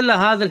 فَدَلَّ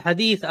هَذَا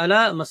الْحَدِيث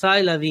عَلَى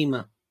مَسَائِلَ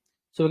عَظِيمَةٍ.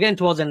 So we're getting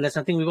towards the end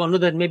lesson. I think we've got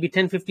another maybe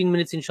 10-15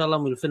 minutes inshallah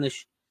and we'll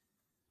finish.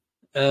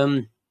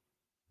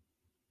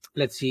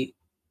 Let's see.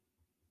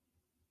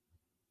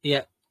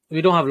 Yeah,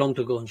 we don't have long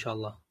to go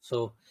inshallah.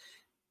 So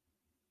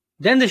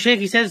then the Shaykh,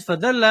 he says,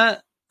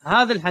 فَدَلَّ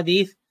هَذَا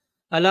الْحَدِيث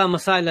عَلَى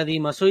مَسَائِلَ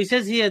عَظِيمَةٍ. So he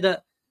says here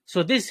that,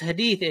 so this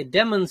hadith, it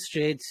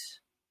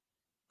demonstrates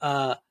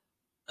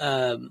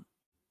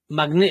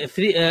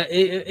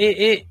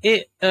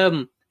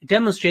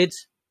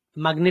demonstrates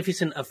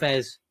magnificent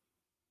affairs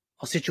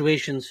or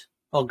situations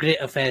or great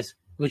affairs,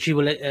 which he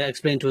will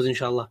explain to us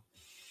inshallah.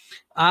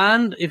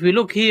 And if we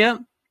look here,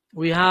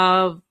 we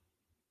have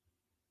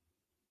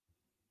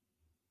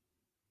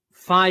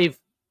 5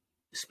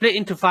 split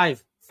into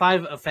 5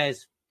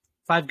 affairs,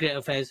 5 great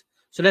affairs.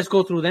 So let's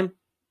go through them.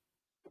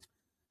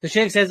 The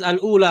Shaykh says,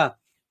 Al-Ula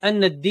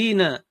أن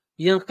الدين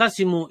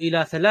ينقسم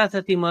إلى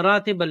 3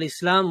 مراتب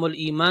الإسلام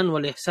والإيمان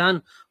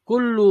والإحسان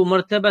كل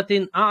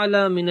مرتبة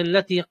أعلى من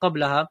التي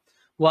قبلها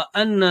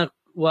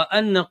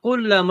وأن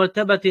كل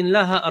مرتبة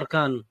لها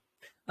أركان.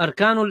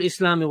 أركان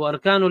الإسلام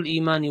وأركان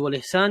الإيمان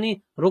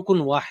والإحسان ركن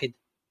واحد.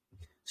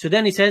 So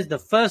then he says the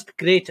first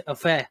great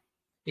affair,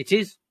 it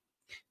is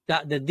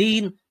that the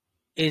deen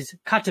is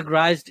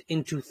categorized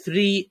into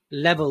 3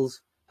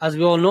 levels. As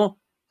we all know,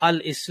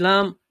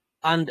 Al-Islam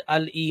and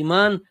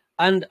Al-Iman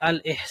and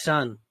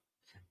Al-Ihsan.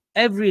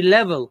 Every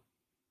level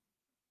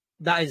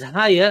that is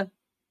higher,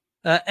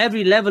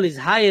 every level is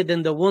higher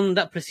than the one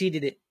that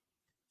preceded it.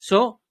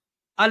 So,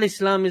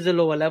 Al-Islam is a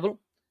lower level,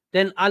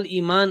 then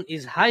Al-Iman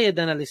is higher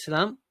than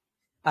Al-Islam,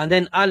 and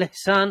then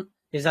Al-Ihsan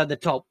is at the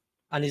top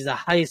and is the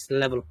highest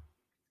level.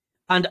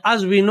 And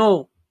as we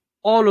know,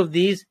 all of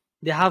these,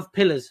 they have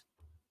pillars.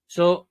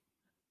 So,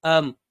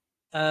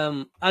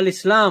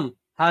 Al-Islam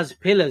has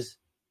pillars,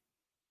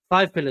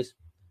 5 pillars.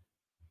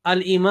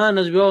 Al-Iman,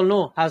 as we all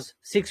know, has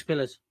 6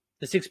 pillars.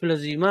 The 6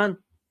 pillars of Iman.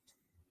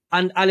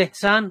 And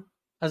Al-Ihsan,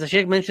 as the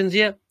Shaykh mentions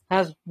here,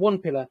 has 1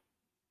 pillar,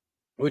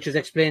 which is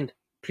explained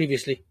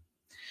previously.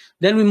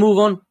 Then we move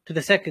on to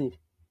the second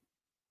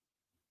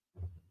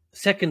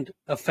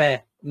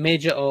affair,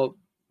 major or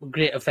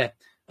great affair.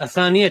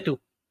 الثانية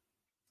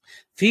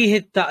فيه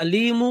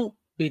التعليم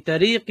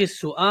بطريق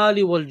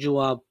السؤال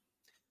والجواب،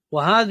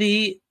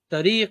 وهذه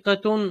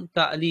طريقة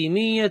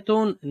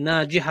تعليمية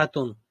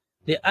ناجحة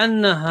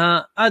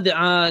لأنها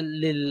أدعى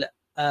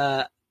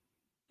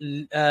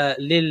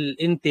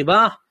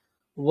للانتباه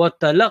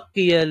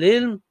وتلقي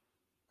العلم،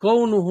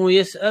 كونه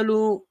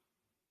يسأل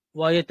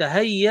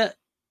ويتهيأ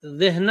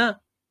ذهنه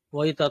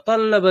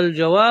ويتطلب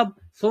الجواب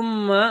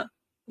ثم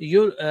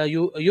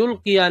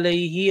يلقي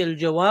عليه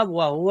الجواب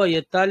وهو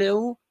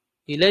يطلع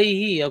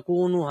إليه،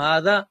 يكون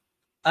هذا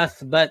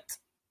أثبت.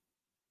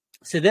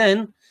 So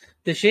then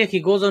the Shaykh, he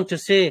goes on to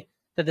say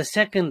that the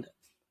second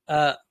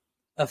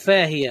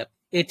affair here,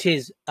 it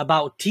is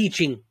about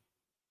teaching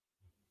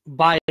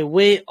by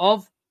way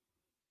of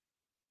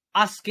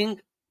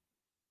asking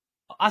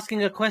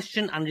a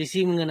question and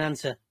receiving an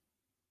answer.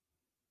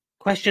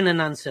 Question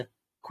and answer.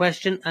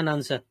 Question and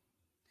answer.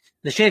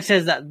 The Shaykh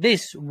says that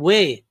this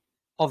way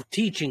of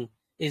teaching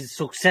is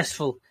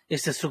successful.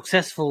 It's a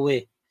successful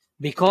way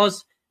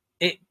because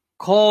it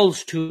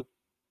calls to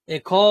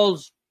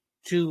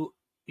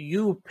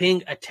you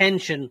paying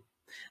attention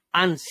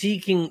and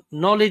seeking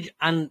knowledge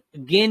and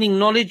gaining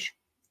knowledge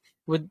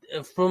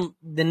from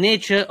the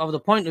nature of the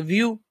point of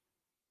view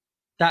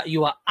that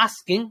you are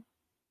asking,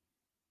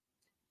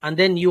 and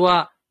then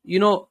you're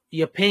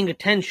paying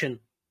attention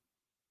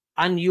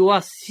and you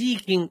are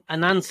seeking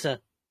an answer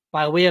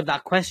by way of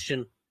that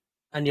question,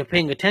 and you're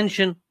paying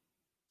attention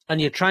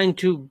and you're trying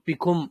to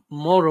become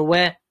more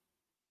aware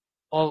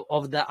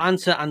of the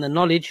answer and the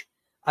knowledge.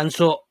 And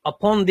so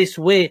upon this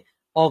way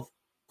of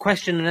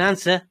question and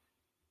answer,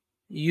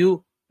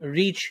 you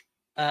reach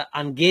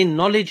and gain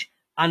knowledge,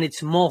 and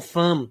it's more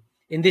firm.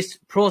 In this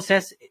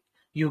process,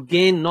 you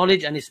gain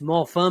knowledge and it's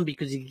more firm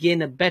because you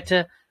gain a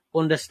better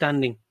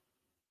understanding.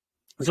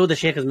 So the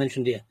Shaykh has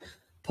mentioned here.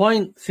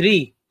 Point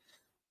 3.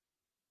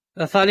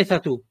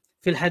 الثالثة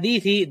في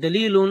الحديث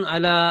دليل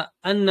على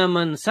أن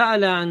من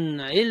سأل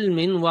عن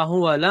علم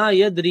وهو لا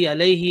يدري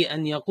عليه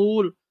أن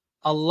يقول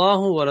الله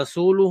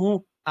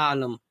ورسوله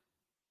أعلم.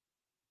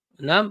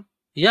 نعم،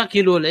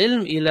 يكل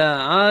العلم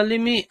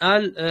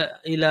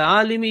إلى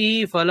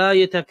عالمه فلا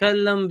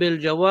يتكلم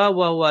بالجواب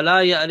وهو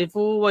لا يعرفه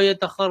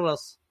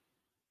ويتخرص.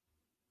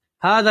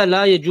 هذا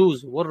لا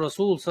يجوز.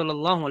 والرسول صلى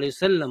الله عليه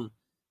وسلم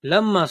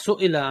لما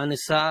سئل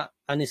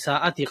عن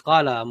الساعة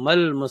قال ما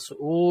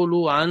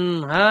المسؤول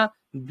عنها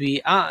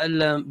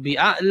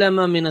بأعلم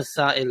من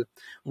السائل.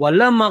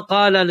 ولما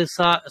قال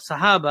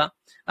للصحابة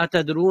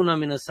أتدرون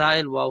من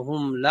السائل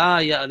وهم لا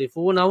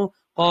يعرفونه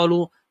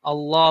قالوا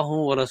الله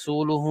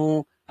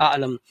ورسوله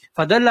أعلم.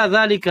 فدل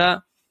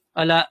ذلك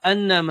على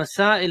أن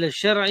مسائل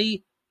الشرع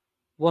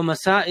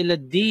ومسائل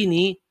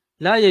الدين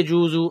لا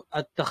يجوز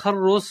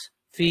التخرص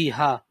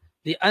فيها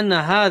لأن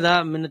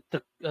هذا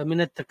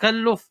من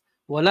التكلف،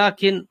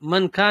 ولكن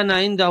من كان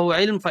عنده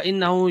علم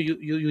فإنه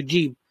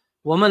يجيب،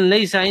 ومن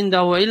ليس عنده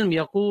علم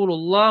يقول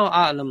الله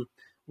أعلم،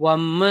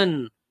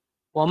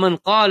 ومن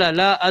قال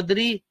لا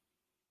أدري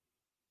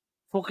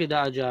فقد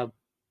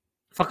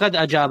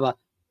أجاب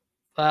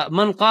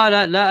من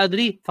قال لا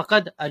أدري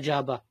فقد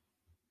أجاب.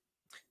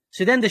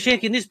 So then the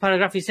Shaykh in this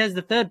paragraph, he says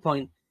the third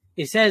point.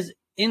 He says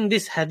in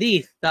this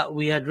hadith that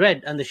we had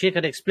read and the Shaykh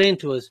had explained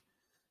to us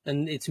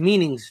and its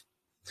meanings,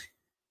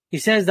 he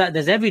says that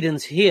there's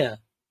evidence here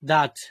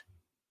that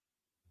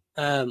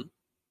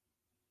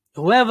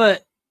whoever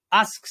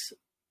asks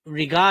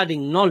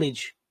regarding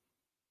knowledge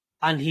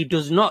and he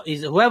does not,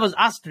 whoever's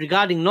asked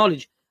regarding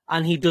knowledge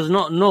and he does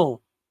not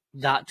know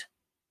that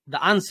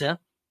the answer,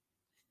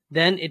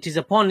 then it is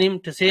upon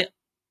him to say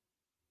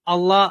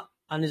Allah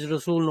and His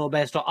Rasul know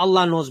best, or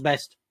Allah knows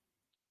best.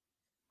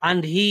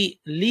 And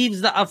he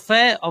leaves the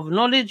affair of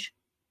knowledge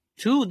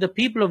to the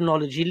people of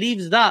knowledge. He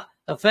leaves that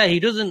affair. He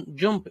doesn't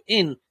jump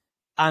in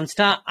and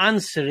start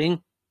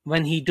answering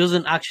when he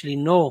doesn't actually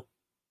know.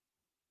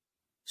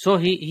 So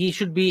he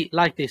should be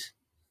like this.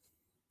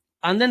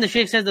 And then the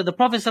Shaykh says that the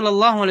Prophet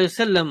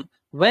ﷺ,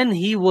 when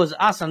he was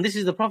asked, and this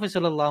is the Prophet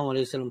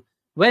ﷺ,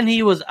 When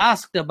he was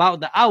asked about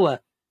the hour,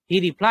 he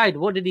replied,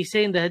 what did he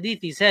say in the hadith?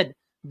 He said,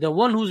 the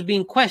one who's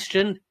being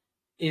questioned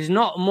is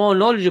not more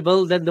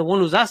knowledgeable than the one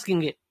who's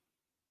asking it,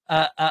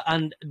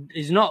 and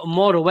is not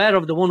more aware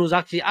of the one who's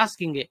actually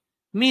asking it.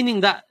 Meaning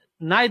that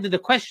neither the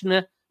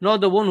questioner nor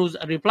the one who's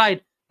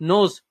replied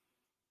knows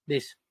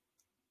this.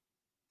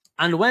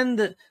 And when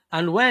the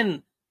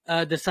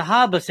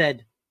Sahaba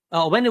said,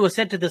 when it was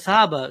said to the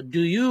Sahaba,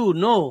 do you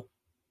know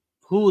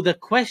who the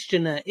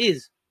questioner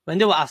is? When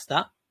they were asked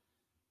that,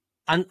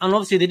 and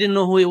obviously they didn't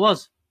know who it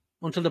was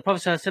until the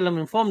Prophet ﷺ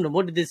informed them.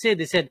 What did they say?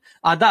 They said,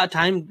 at that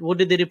time, what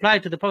did they reply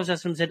to the Prophet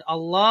ﷺ? Said,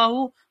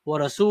 Allahu wa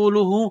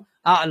Rasuluhu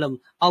a'lam.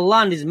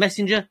 Allah and His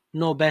Messenger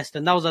know best.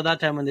 And that was at that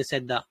time when they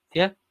said that.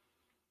 Yeah?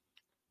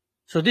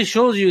 So this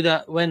shows you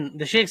that when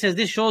the Shaykh says,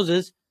 this shows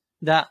us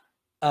that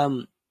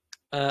the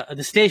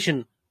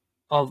station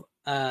of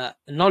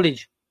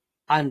knowledge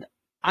and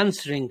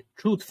answering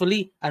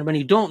truthfully, and when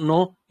you don't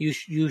know,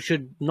 you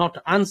should not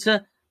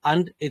answer,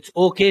 and it's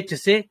okay to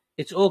say,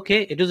 it's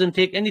okay, it doesn't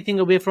take anything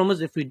away from us.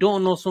 If we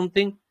don't know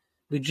something,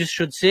 we just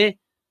should say,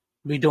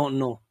 we don't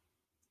know.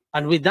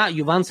 And with that,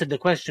 you've answered the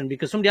question,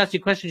 because somebody asks you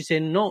a question, you say,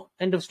 no,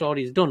 end of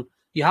story, is done.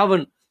 You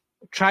haven't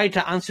tried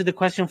to answer the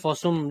question for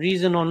some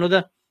reason or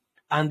another,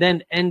 and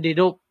then ended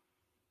up,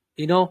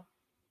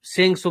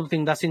 saying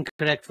something that's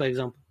incorrect, for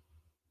example.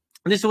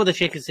 And this is what the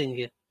Shaykh is saying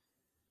here.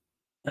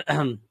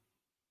 And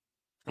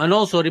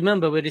also,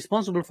 remember, we're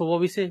responsible for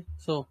what we say,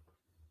 so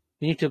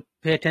we need to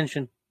pay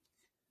attention.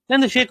 Then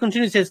the Shaykh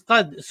continues, says,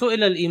 قد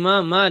سئل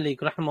الإمام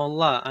مالك رحمه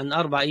الله عن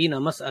 40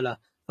 مسألة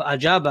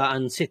فأجاب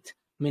عن 6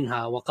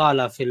 منها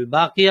وقال في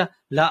الباقية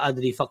لا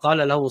أدري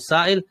فقال له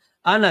السائل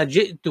أنا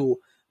جئت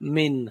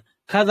من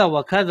كذا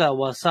وكذا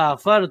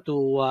وسافرت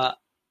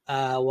وأتعبت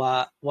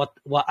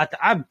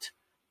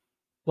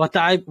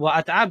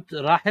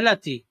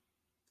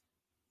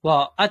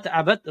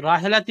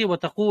راحلتي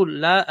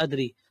وتقول لا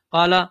أدري.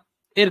 قال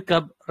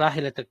اركب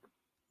راحلتك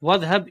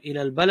واذهب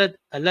إلى البلد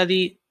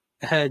الذي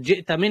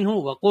جئت منه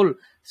وقل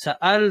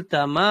سألت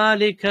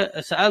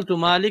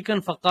مالكا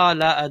فقال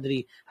لا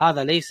أدري.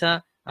 هذا ليس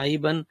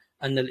عيبا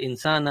أن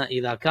الإنسان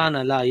إذا كان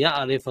لا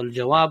يعرف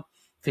الجواب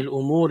في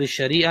الأمور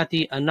الشريعة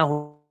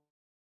أنه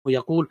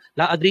يقول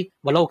لا أدري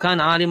ولو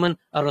كان عالما.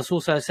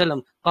 الرسول صلى الله عليه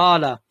وسلم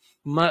قال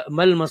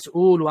ما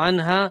المسؤول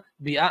عنها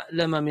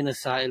بأعلم من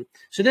السائل.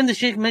 So then the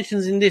Shaykh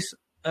mentions in this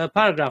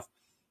paragraph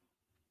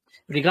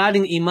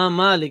regarding Imam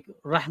Malik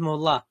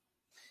rahimahullah,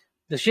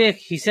 the Shaykh,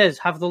 he says,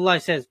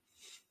 Hafidhullah says,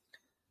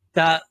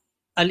 that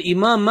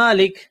Al-Imam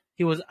Malik,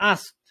 he was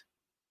asked,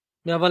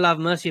 may Allah have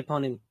mercy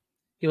upon him,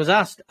 he was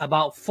asked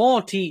about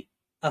 40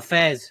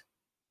 affairs,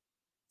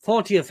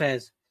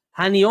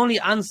 and he only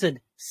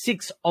answered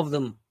 6 of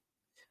them.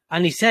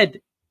 And he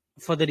said,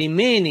 for the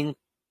remaining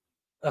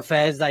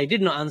affairs that he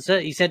did not answer,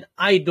 he said,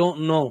 I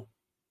don't know.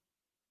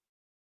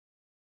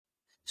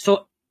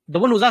 So the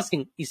one who's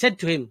asking, he said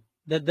to him,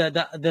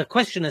 the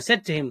questioner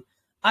said to him,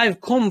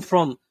 I've come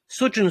from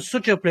such and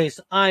such a place,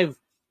 I've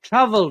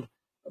traveled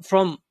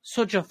from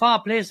such a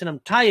far place and I'm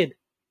tired.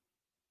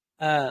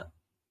 And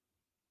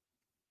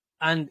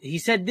he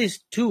said this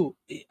to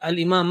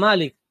Al-Imam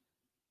Malik.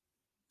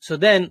 So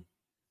then,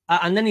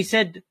 and then he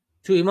said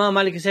to Imam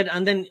Malik, he said,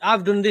 and then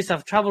I've done this,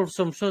 I've traveled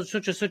from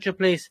such a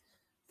place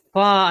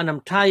far and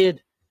I'm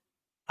tired,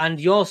 and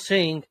you're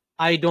saying,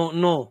 I don't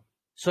know.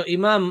 So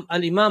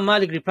Al-Imam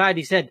Malik replied,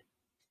 he said,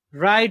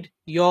 ride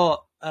your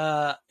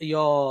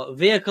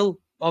vehicle,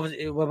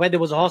 whether there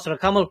was a horse or a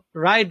camel,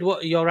 ride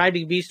your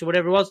riding beast or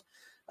whatever it was,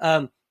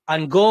 and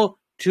go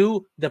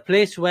to the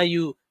place where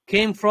you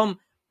came from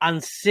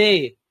and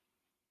say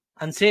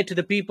to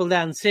the people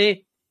there, and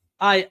say,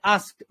 I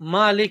asked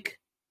Malik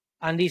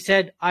and he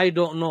said, I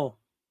don't know.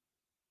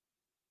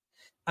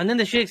 And then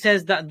the Shaykh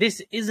says that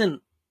this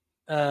isn't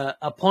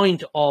a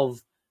point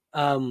of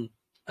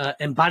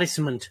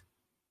embarrassment.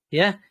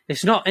 Yeah,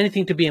 it's not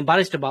anything to be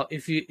embarrassed about.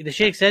 The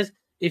Shaykh says,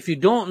 if you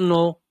don't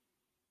know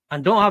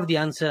and don't have the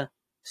answer,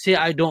 say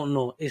I don't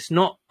know. It's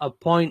not a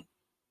point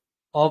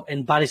of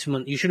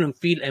embarrassment. You shouldn't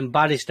feel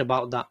embarrassed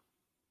about that.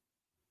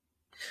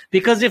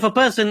 Because if a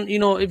person,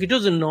 if he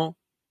doesn't know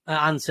an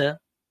answer,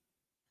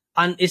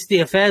 and it's the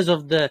affairs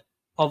of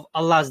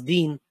Allah's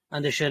deen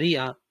and the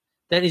Sharia,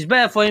 then it's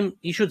better for him,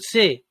 he should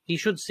say,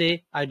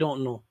 I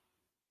don't know.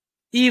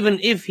 Even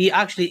if he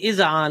actually is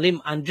an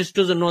alim and just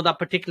doesn't know that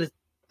particular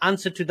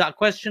answer to that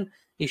question,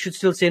 he should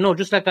still say no,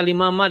 just like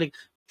Al-Imam Malik.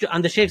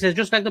 And the Shaykh says,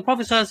 just like the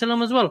Prophet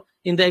ﷺ as well,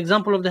 in the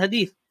example of the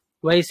hadith,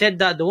 where he said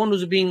that the one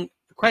who's being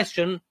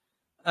questioned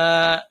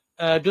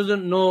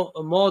doesn't know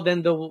more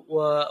than the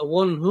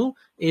one who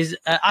is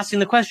asking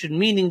the question,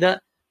 meaning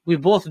that we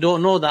both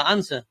don't know the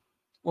answer.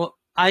 Well,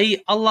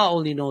 Allah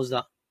only knows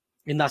that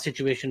in that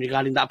situation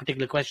regarding that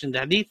particular question,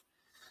 the hadith.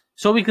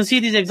 So we can see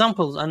these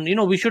examples, and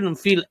we shouldn't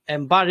feel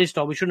embarrassed,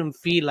 or we shouldn't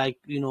feel like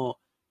we've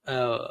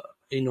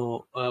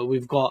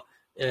got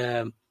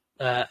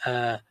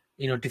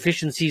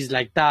deficiencies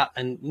like that,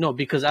 and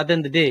because at the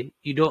end of the day,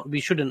 we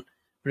shouldn't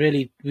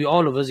really,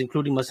 all of us,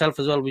 including myself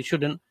as well, we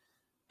shouldn't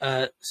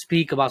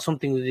speak about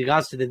something with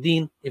regards to the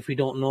deen if we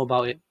don't know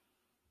about it.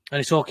 And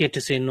it's okay to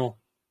say no.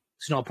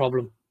 It's not a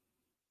problem.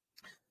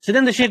 So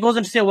then the Shaykh goes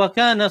on to say,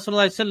 وَكَانَ صلى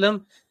الله عليه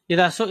وسلم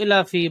إذا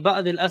سئل في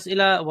بعض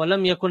الأسئلة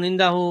ولم يكن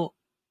عنده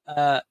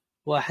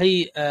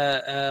وحي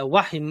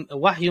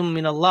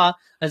من الله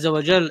عز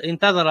وجل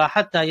انتظر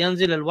حتى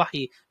ينزل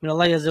الوحي من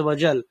الله عز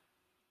وجل.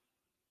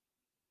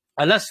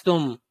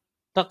 ألستم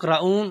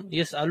تقرؤون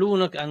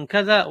يسألونك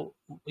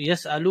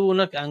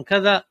عن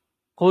كذا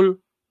قل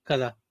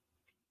كذا.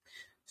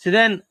 So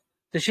then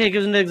the Shaykh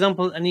gives an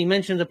example, and he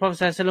mentions the Prophet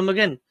ﷺ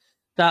again,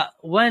 that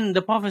when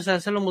the Prophet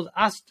ﷺ was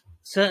asked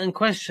certain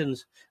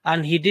questions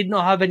and he did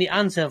not have any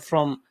answer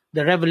from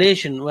the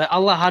revelation, where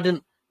Allah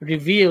hadn't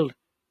revealed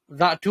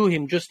that to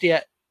him just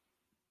yet,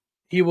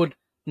 he would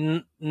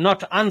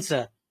not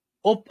answer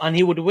up, and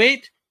he would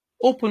wait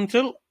up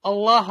until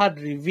Allah had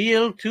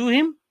revealed to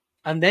him,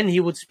 and then he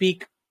would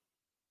speak.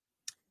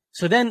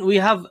 So then we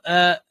have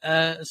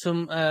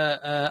some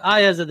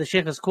ayahs that the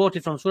Shaykh has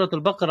quoted from Surah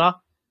Al-Baqarah,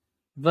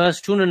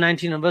 verse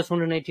 219 and verse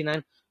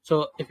 189.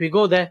 So if we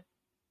go there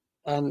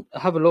and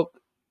have a look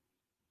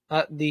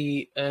at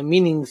the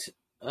meanings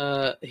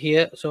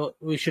here, so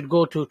we should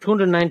go to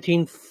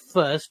 219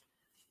 first,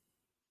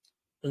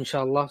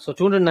 inshallah. So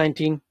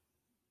 219,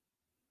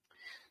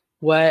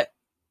 where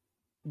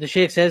the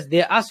Shaykh says,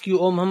 they ask you,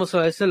 O Muhammad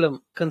sallallahu alaihi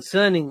wasallam,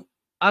 concerning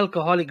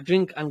alcoholic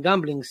drink and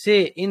gambling,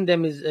 say in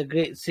them is a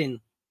great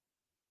sin.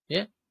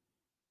 Yeah,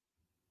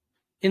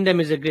 in them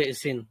is a great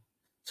sin.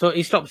 So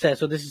he stops there.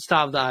 So this is the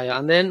start of the ayah.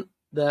 And then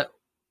the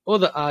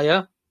other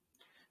ayah,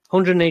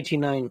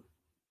 189.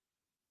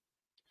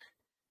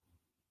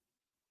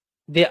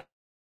 They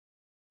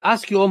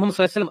ask you, O Muhammad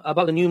sallallahu alaihi wasallam,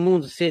 about the new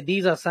moons. Say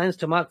these are signs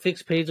to mark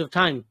fixed periods of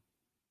time.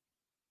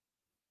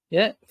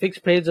 Yeah,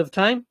 fixed periods of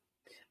time,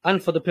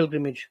 and for the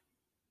pilgrimage.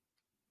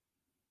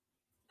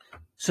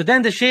 So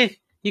then the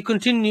Shaykh, he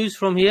continues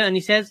from here and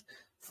he says,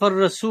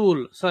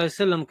 فالرسول صلى الله عليه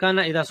وسلم كان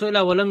إذا سئل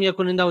ولم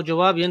يكن عنده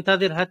جواب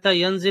ينتظر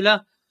حتى ينزل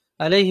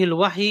عليه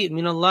الوحي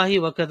من الله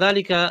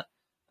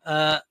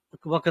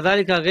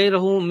وكذلك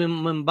غيره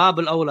من باب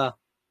الأولى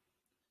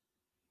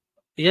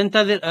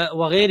ينتظر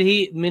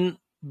وغيره من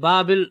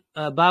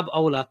باب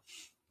أولى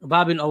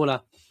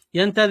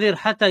ينتظر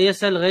حتى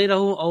يسأل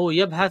غيره أو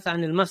يبحث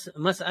عن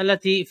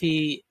المسألة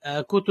في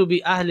كتب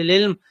أهل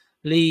العلم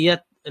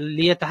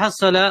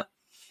ليتحصل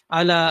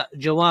على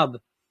جواب.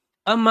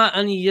 أما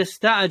أن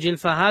يستعجل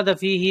فهذا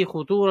فيه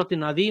خطورة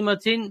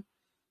عظيمة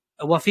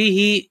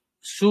وفيه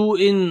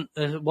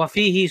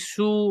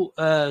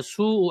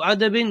سوء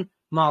أدب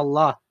مع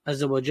الله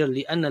عز وجل،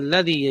 لأن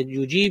الذي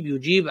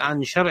يجيب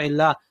عن شرع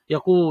الله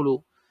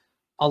يقول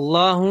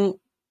الله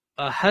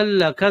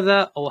حل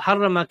كذا أو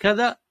حرم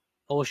كذا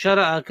أو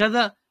شرع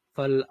كذا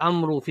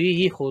فالأمر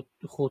فيه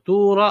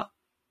خطورة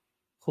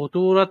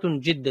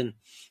جدا.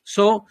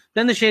 So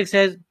then the Shaykh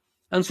says,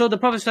 and so the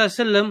Prophet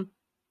ﷺ,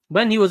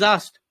 when he was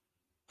asked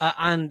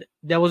and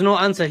there was no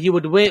answer, he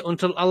would wait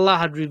until Allah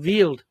had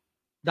revealed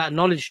that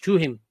knowledge to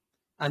him,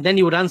 and then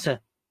he would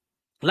answer.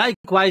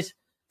 Likewise,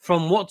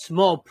 from what's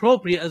more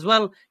appropriate as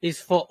well is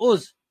for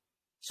us.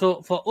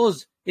 So for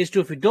us is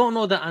to, if we don't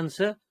know the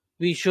answer,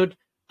 we should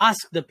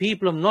ask the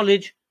people of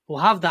knowledge who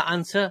have the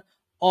answer,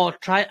 or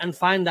try and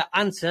find the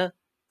answer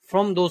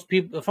from those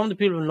people, from the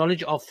people of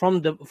knowledge, or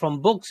from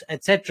books,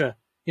 etc.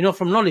 You know,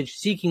 from knowledge,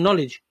 seeking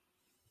knowledge,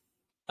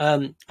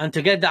 and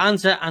to get the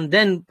answer, and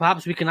then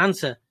perhaps we can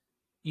answer.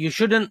 You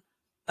shouldn't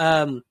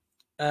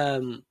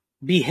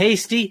be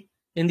hasty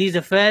in these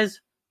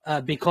affairs,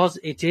 because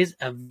it is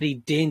a very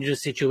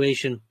dangerous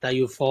situation that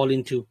you fall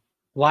into.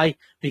 Why?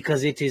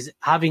 Because it is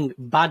having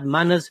bad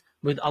manners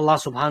with Allah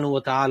subhanahu wa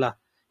ta'ala.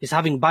 It's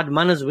having bad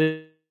manners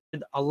with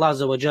Allah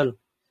azza wa jal.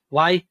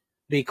 Why?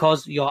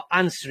 Because you're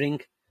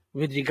answering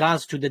with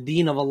regards to the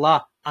deen of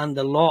Allah and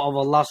the law of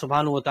Allah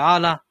subhanahu wa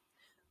ta'ala.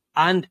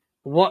 And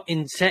what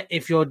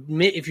if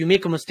you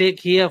make a mistake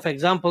here, for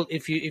example,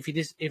 if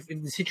the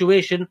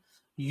situation,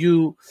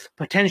 you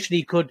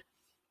potentially could,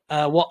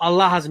 what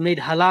Allah has made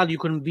halal, you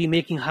could be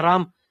making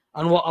haram,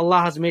 and what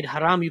Allah has made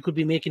haram, you could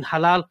be making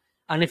halal.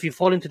 And if you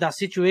fall into that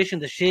situation,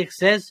 the Shaykh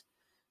says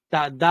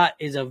that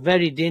is a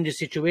very dangerous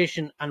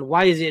situation. And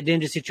why is it a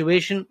dangerous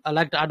situation? I'd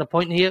like to add a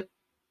point here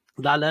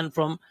that I learned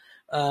from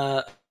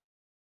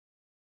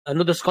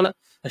another scholar,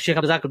 Shaykh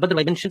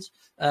Abdul, mentions,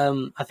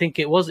 I think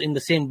it was in the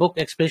same book,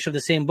 explanation of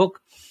the same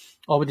book,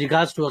 or with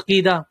regards to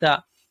Aqidah,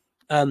 that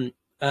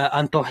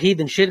and Tawheed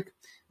and Shirk,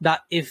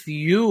 that if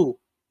you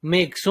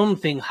make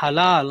something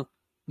halal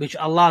which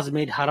Allah has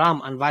made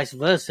haram and vice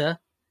versa,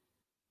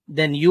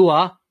 then you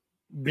are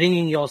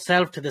bringing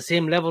yourself to the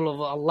same level of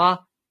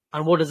Allah.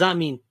 And what does that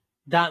mean?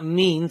 That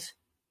means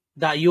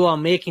that you are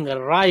making a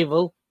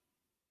rival,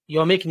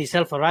 you're making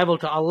yourself a rival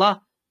to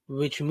Allah,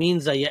 which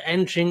means that you're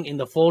entering in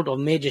the fold of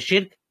major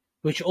shirk,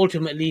 which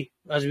ultimately,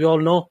 as we all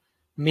know,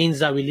 means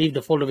that we leave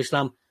the fold of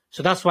Islam.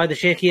 So that's why the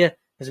Shaykh here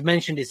has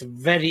mentioned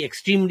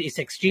it's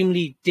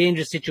extremely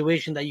dangerous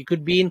situation that you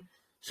could be in.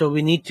 So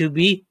we need to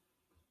be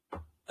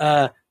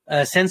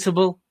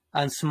sensible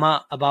and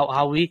smart about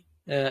how we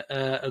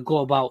go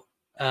about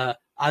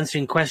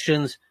answering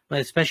questions,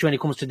 especially when it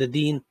comes to the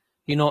deen.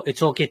 You know,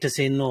 it's okay to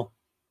say no.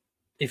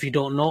 if you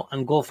don't know,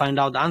 and go find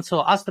out the answer,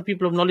 or ask the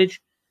people of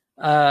knowledge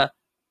to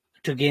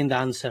gain the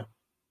answer.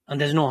 And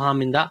there's no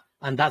harm in that,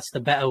 and that's the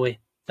better way.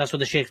 That's what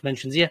the Shaykh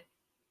mentions here.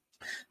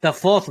 The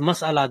fourth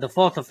mas'ala, the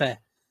fourth affair,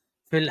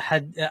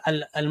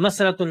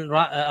 المسألة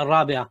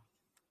الرابعة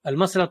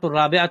المسألة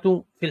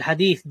الرابعة في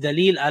الحديث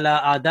دليل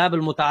على آداب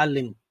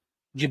المتعلم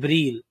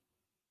جبريل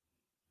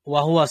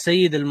وهو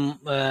سيد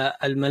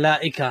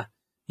الملائكة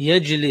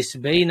يجلس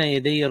بين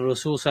يدي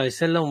الرسول صلى الله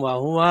عليه وسلم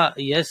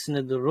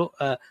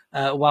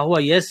وهو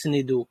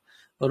يسند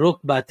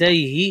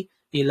ركبتيه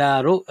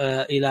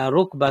إلى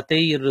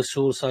ركبتي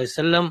الرسول صلى الله عليه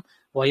وسلم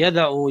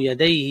ويضع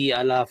يديه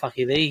على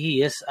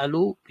فخذيه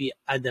يسأل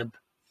بأدب.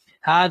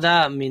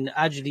 هذا من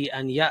أجل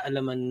أن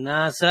يعلم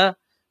الناس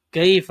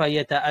كيف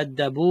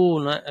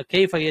يتأدبون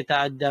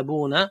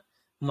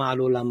مع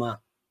العلماء.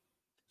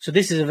 So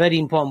this is a very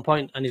important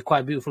point, and it's quite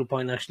a beautiful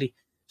point actually.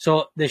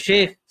 So the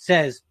Shaykh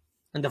says,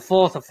 in the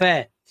fourth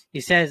affair,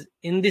 he says,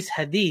 in this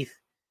hadith,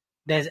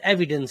 there's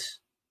evidence,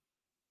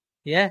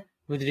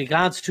 with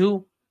regards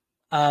to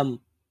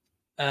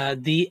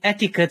the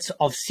etiquettes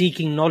of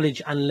seeking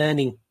knowledge and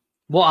learning.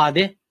 What are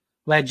they?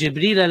 Where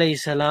Jibreel alayhi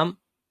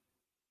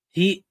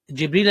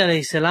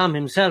salam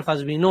himself,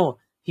 as we know,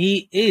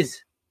 he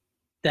is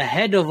the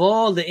head of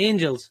all the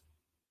angels.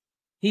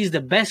 He's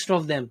the best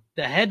of them,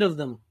 the head of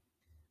them.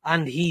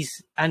 And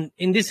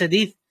in this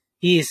hadith,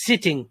 he is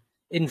sitting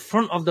in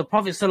front of the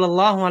Prophet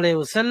sallallahu alaihi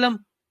wasallam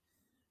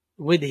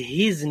with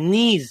his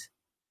knees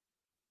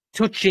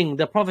touching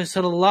the Prophet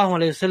sallallahu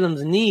alaihi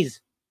wasallam's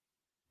knees,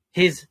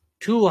 his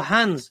two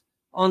hands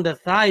on the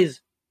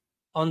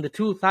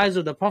two thighs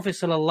of the Prophet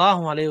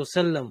sallallahu alaihi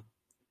wasallam.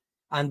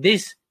 And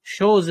this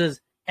shows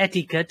us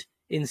etiquette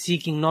in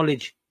seeking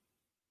knowledge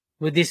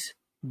with this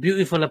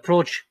beautiful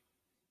approach.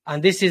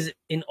 And this is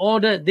in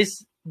order, the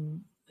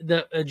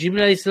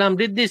Jibreel alayhi salam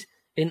did this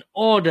in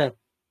order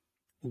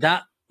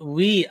that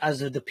we as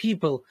the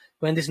people,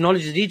 when this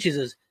knowledge reaches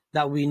us,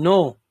 that we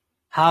know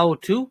how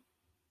to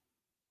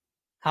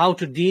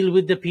deal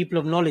with the people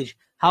of knowledge,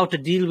 how to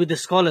deal with the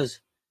scholars,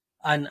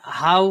 and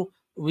how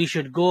we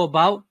should go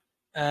about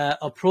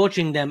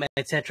approaching them,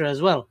 etc.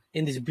 as well,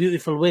 in this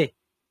beautiful way,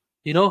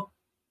 in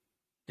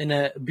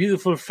a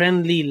beautiful,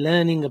 friendly,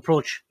 learning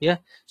approach.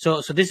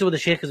 So this is what the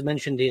Shaykh has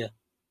mentioned here.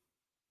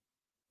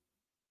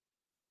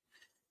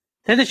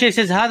 Then the Shaykh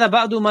says, هذا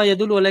بعض ما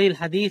يدل عليه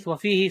الحديث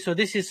وفيه. So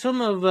this is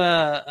some of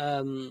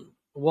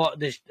what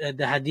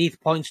the hadith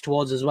points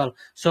towards as well.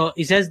 So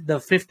he says the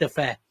fifth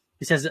affair.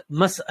 He says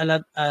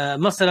مسألة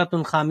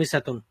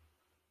خامسة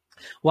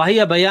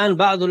وهي بيان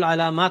بعض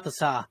العلامات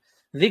الساعة.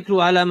 ذكر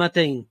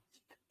علامتين: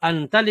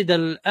 أن تلد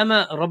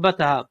الأمة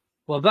ربتها.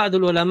 وبعض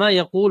العلماء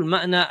يقول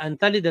معنى أن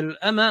تلد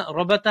الأمة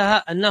ربتها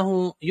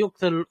أنه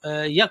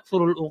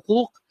يكثر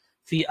العقوق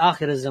في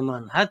آخر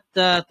الزمان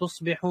حتى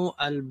تصبح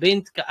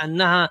البنت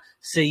كأنها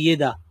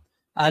سيدة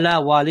على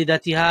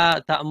والدتها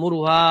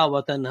تأمرها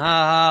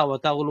وتنهاها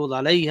وتغلظ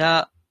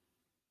عليها.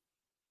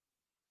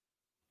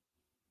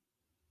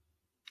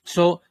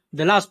 So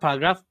the last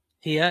paragraph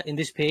here in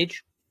this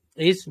page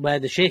is where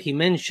the Shaykh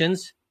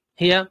mentions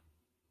here,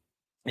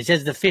 it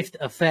says the fifth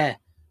affair,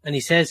 and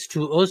he says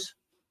to us,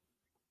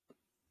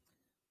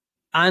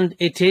 and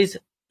it is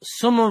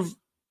some of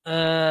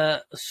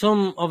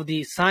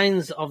the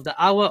signs of the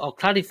hour, or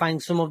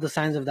clarifying some of the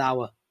signs of the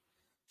hour.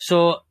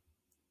 So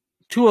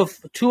two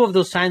of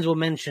those signs were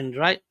mentioned,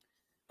 right?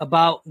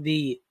 About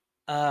the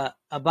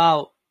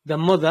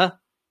mother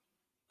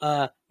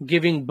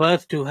giving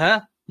birth to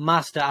her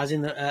master, as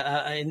in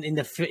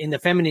the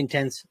feminine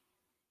tense.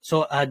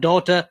 So her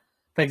daughter,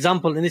 for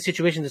example, in this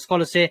situation, the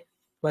scholars say,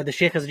 where the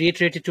Shaykh has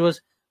reiterated to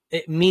us,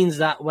 it means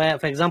that where,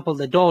 for example,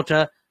 the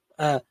daughter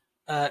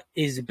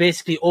is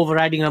basically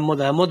overriding her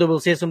mother. Her mother will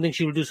say something,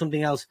 she will do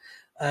something else.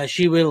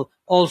 She will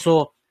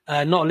also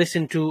not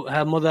listen to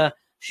her mother.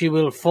 She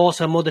will force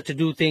her mother to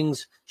do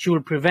things. She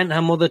will prevent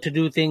her mother to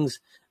do things,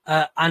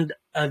 and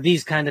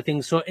these kind of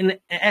things. So in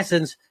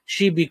essence,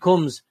 she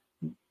becomes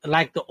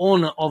like the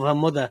owner of her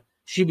mother.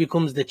 She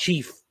becomes the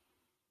chief,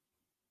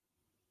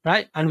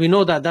 right? And we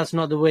know that that's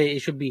not the way it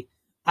should be.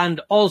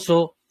 And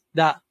also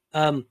that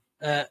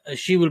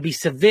she will be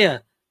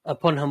severe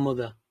upon her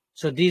mother.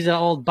 So these are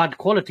all bad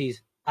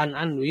qualities. And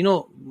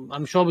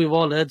I'm sure we've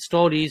all heard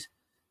stories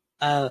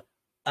and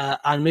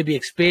maybe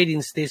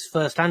experienced this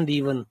firsthand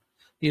even,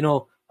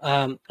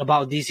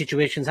 about these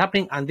situations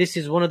happening. And this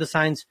is one of the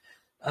signs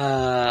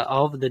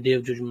of the Day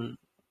of Judgment,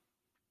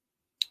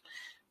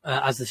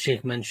 as the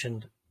Shaykh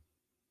mentioned.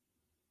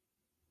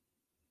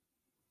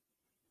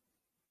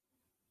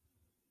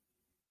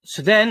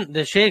 So then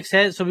the Shaykh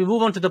says, so we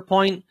move on to the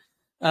point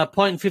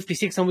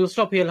 56, and we'll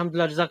stop here.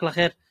 Alhamdulillah, Jazakallah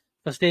khair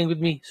for staying with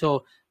me.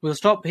 So we'll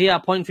stop here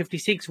at point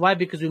 56. Why?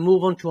 Because we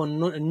move on to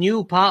a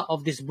new part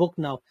of this book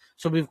now.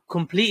 So we've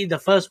completed the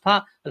first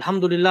part.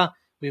 Alhamdulillah,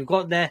 we've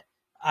got there,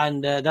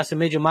 and that's a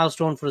major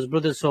milestone for us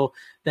brothers. So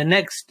the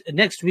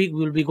next week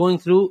we'll be going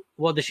through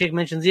what the Shaykh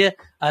mentions here.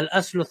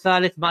 Al-Aslu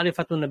Thalith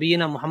Ma'rifatu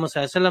Nabiyyina Muhammad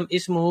Sallallahu Alaihi Wasallam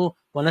Ismuhu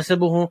wa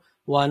Nasabuhu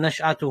wa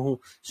Nash'atuhu.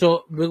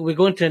 So we're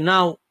going to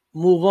now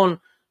move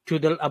on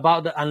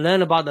and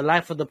learn about the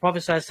life of the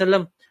Prophet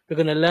ﷺ. We're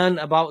going to learn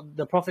about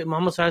the Prophet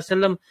Muhammad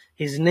ﷺ,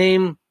 his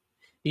name,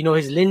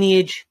 his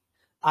lineage,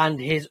 and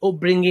his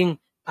upbringing,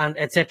 and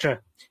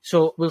etc.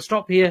 So we'll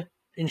stop here,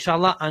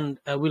 inshallah, and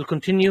we'll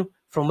continue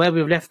from where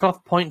we've left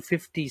off, point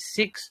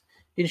 56,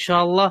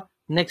 inshallah,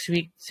 next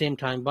week, same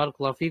time.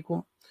 Barakallahu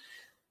feekum.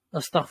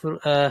 Astaghfir.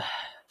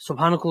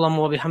 Subhanakallahumma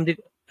wa bihamdik.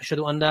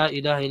 Ashhadu an la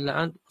ilaha illa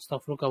ant.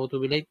 Astaghfiruka wa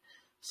atubu ilayk.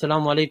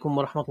 Assalamu alaikum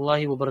wa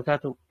rahmatullahi wa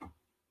barakatuh.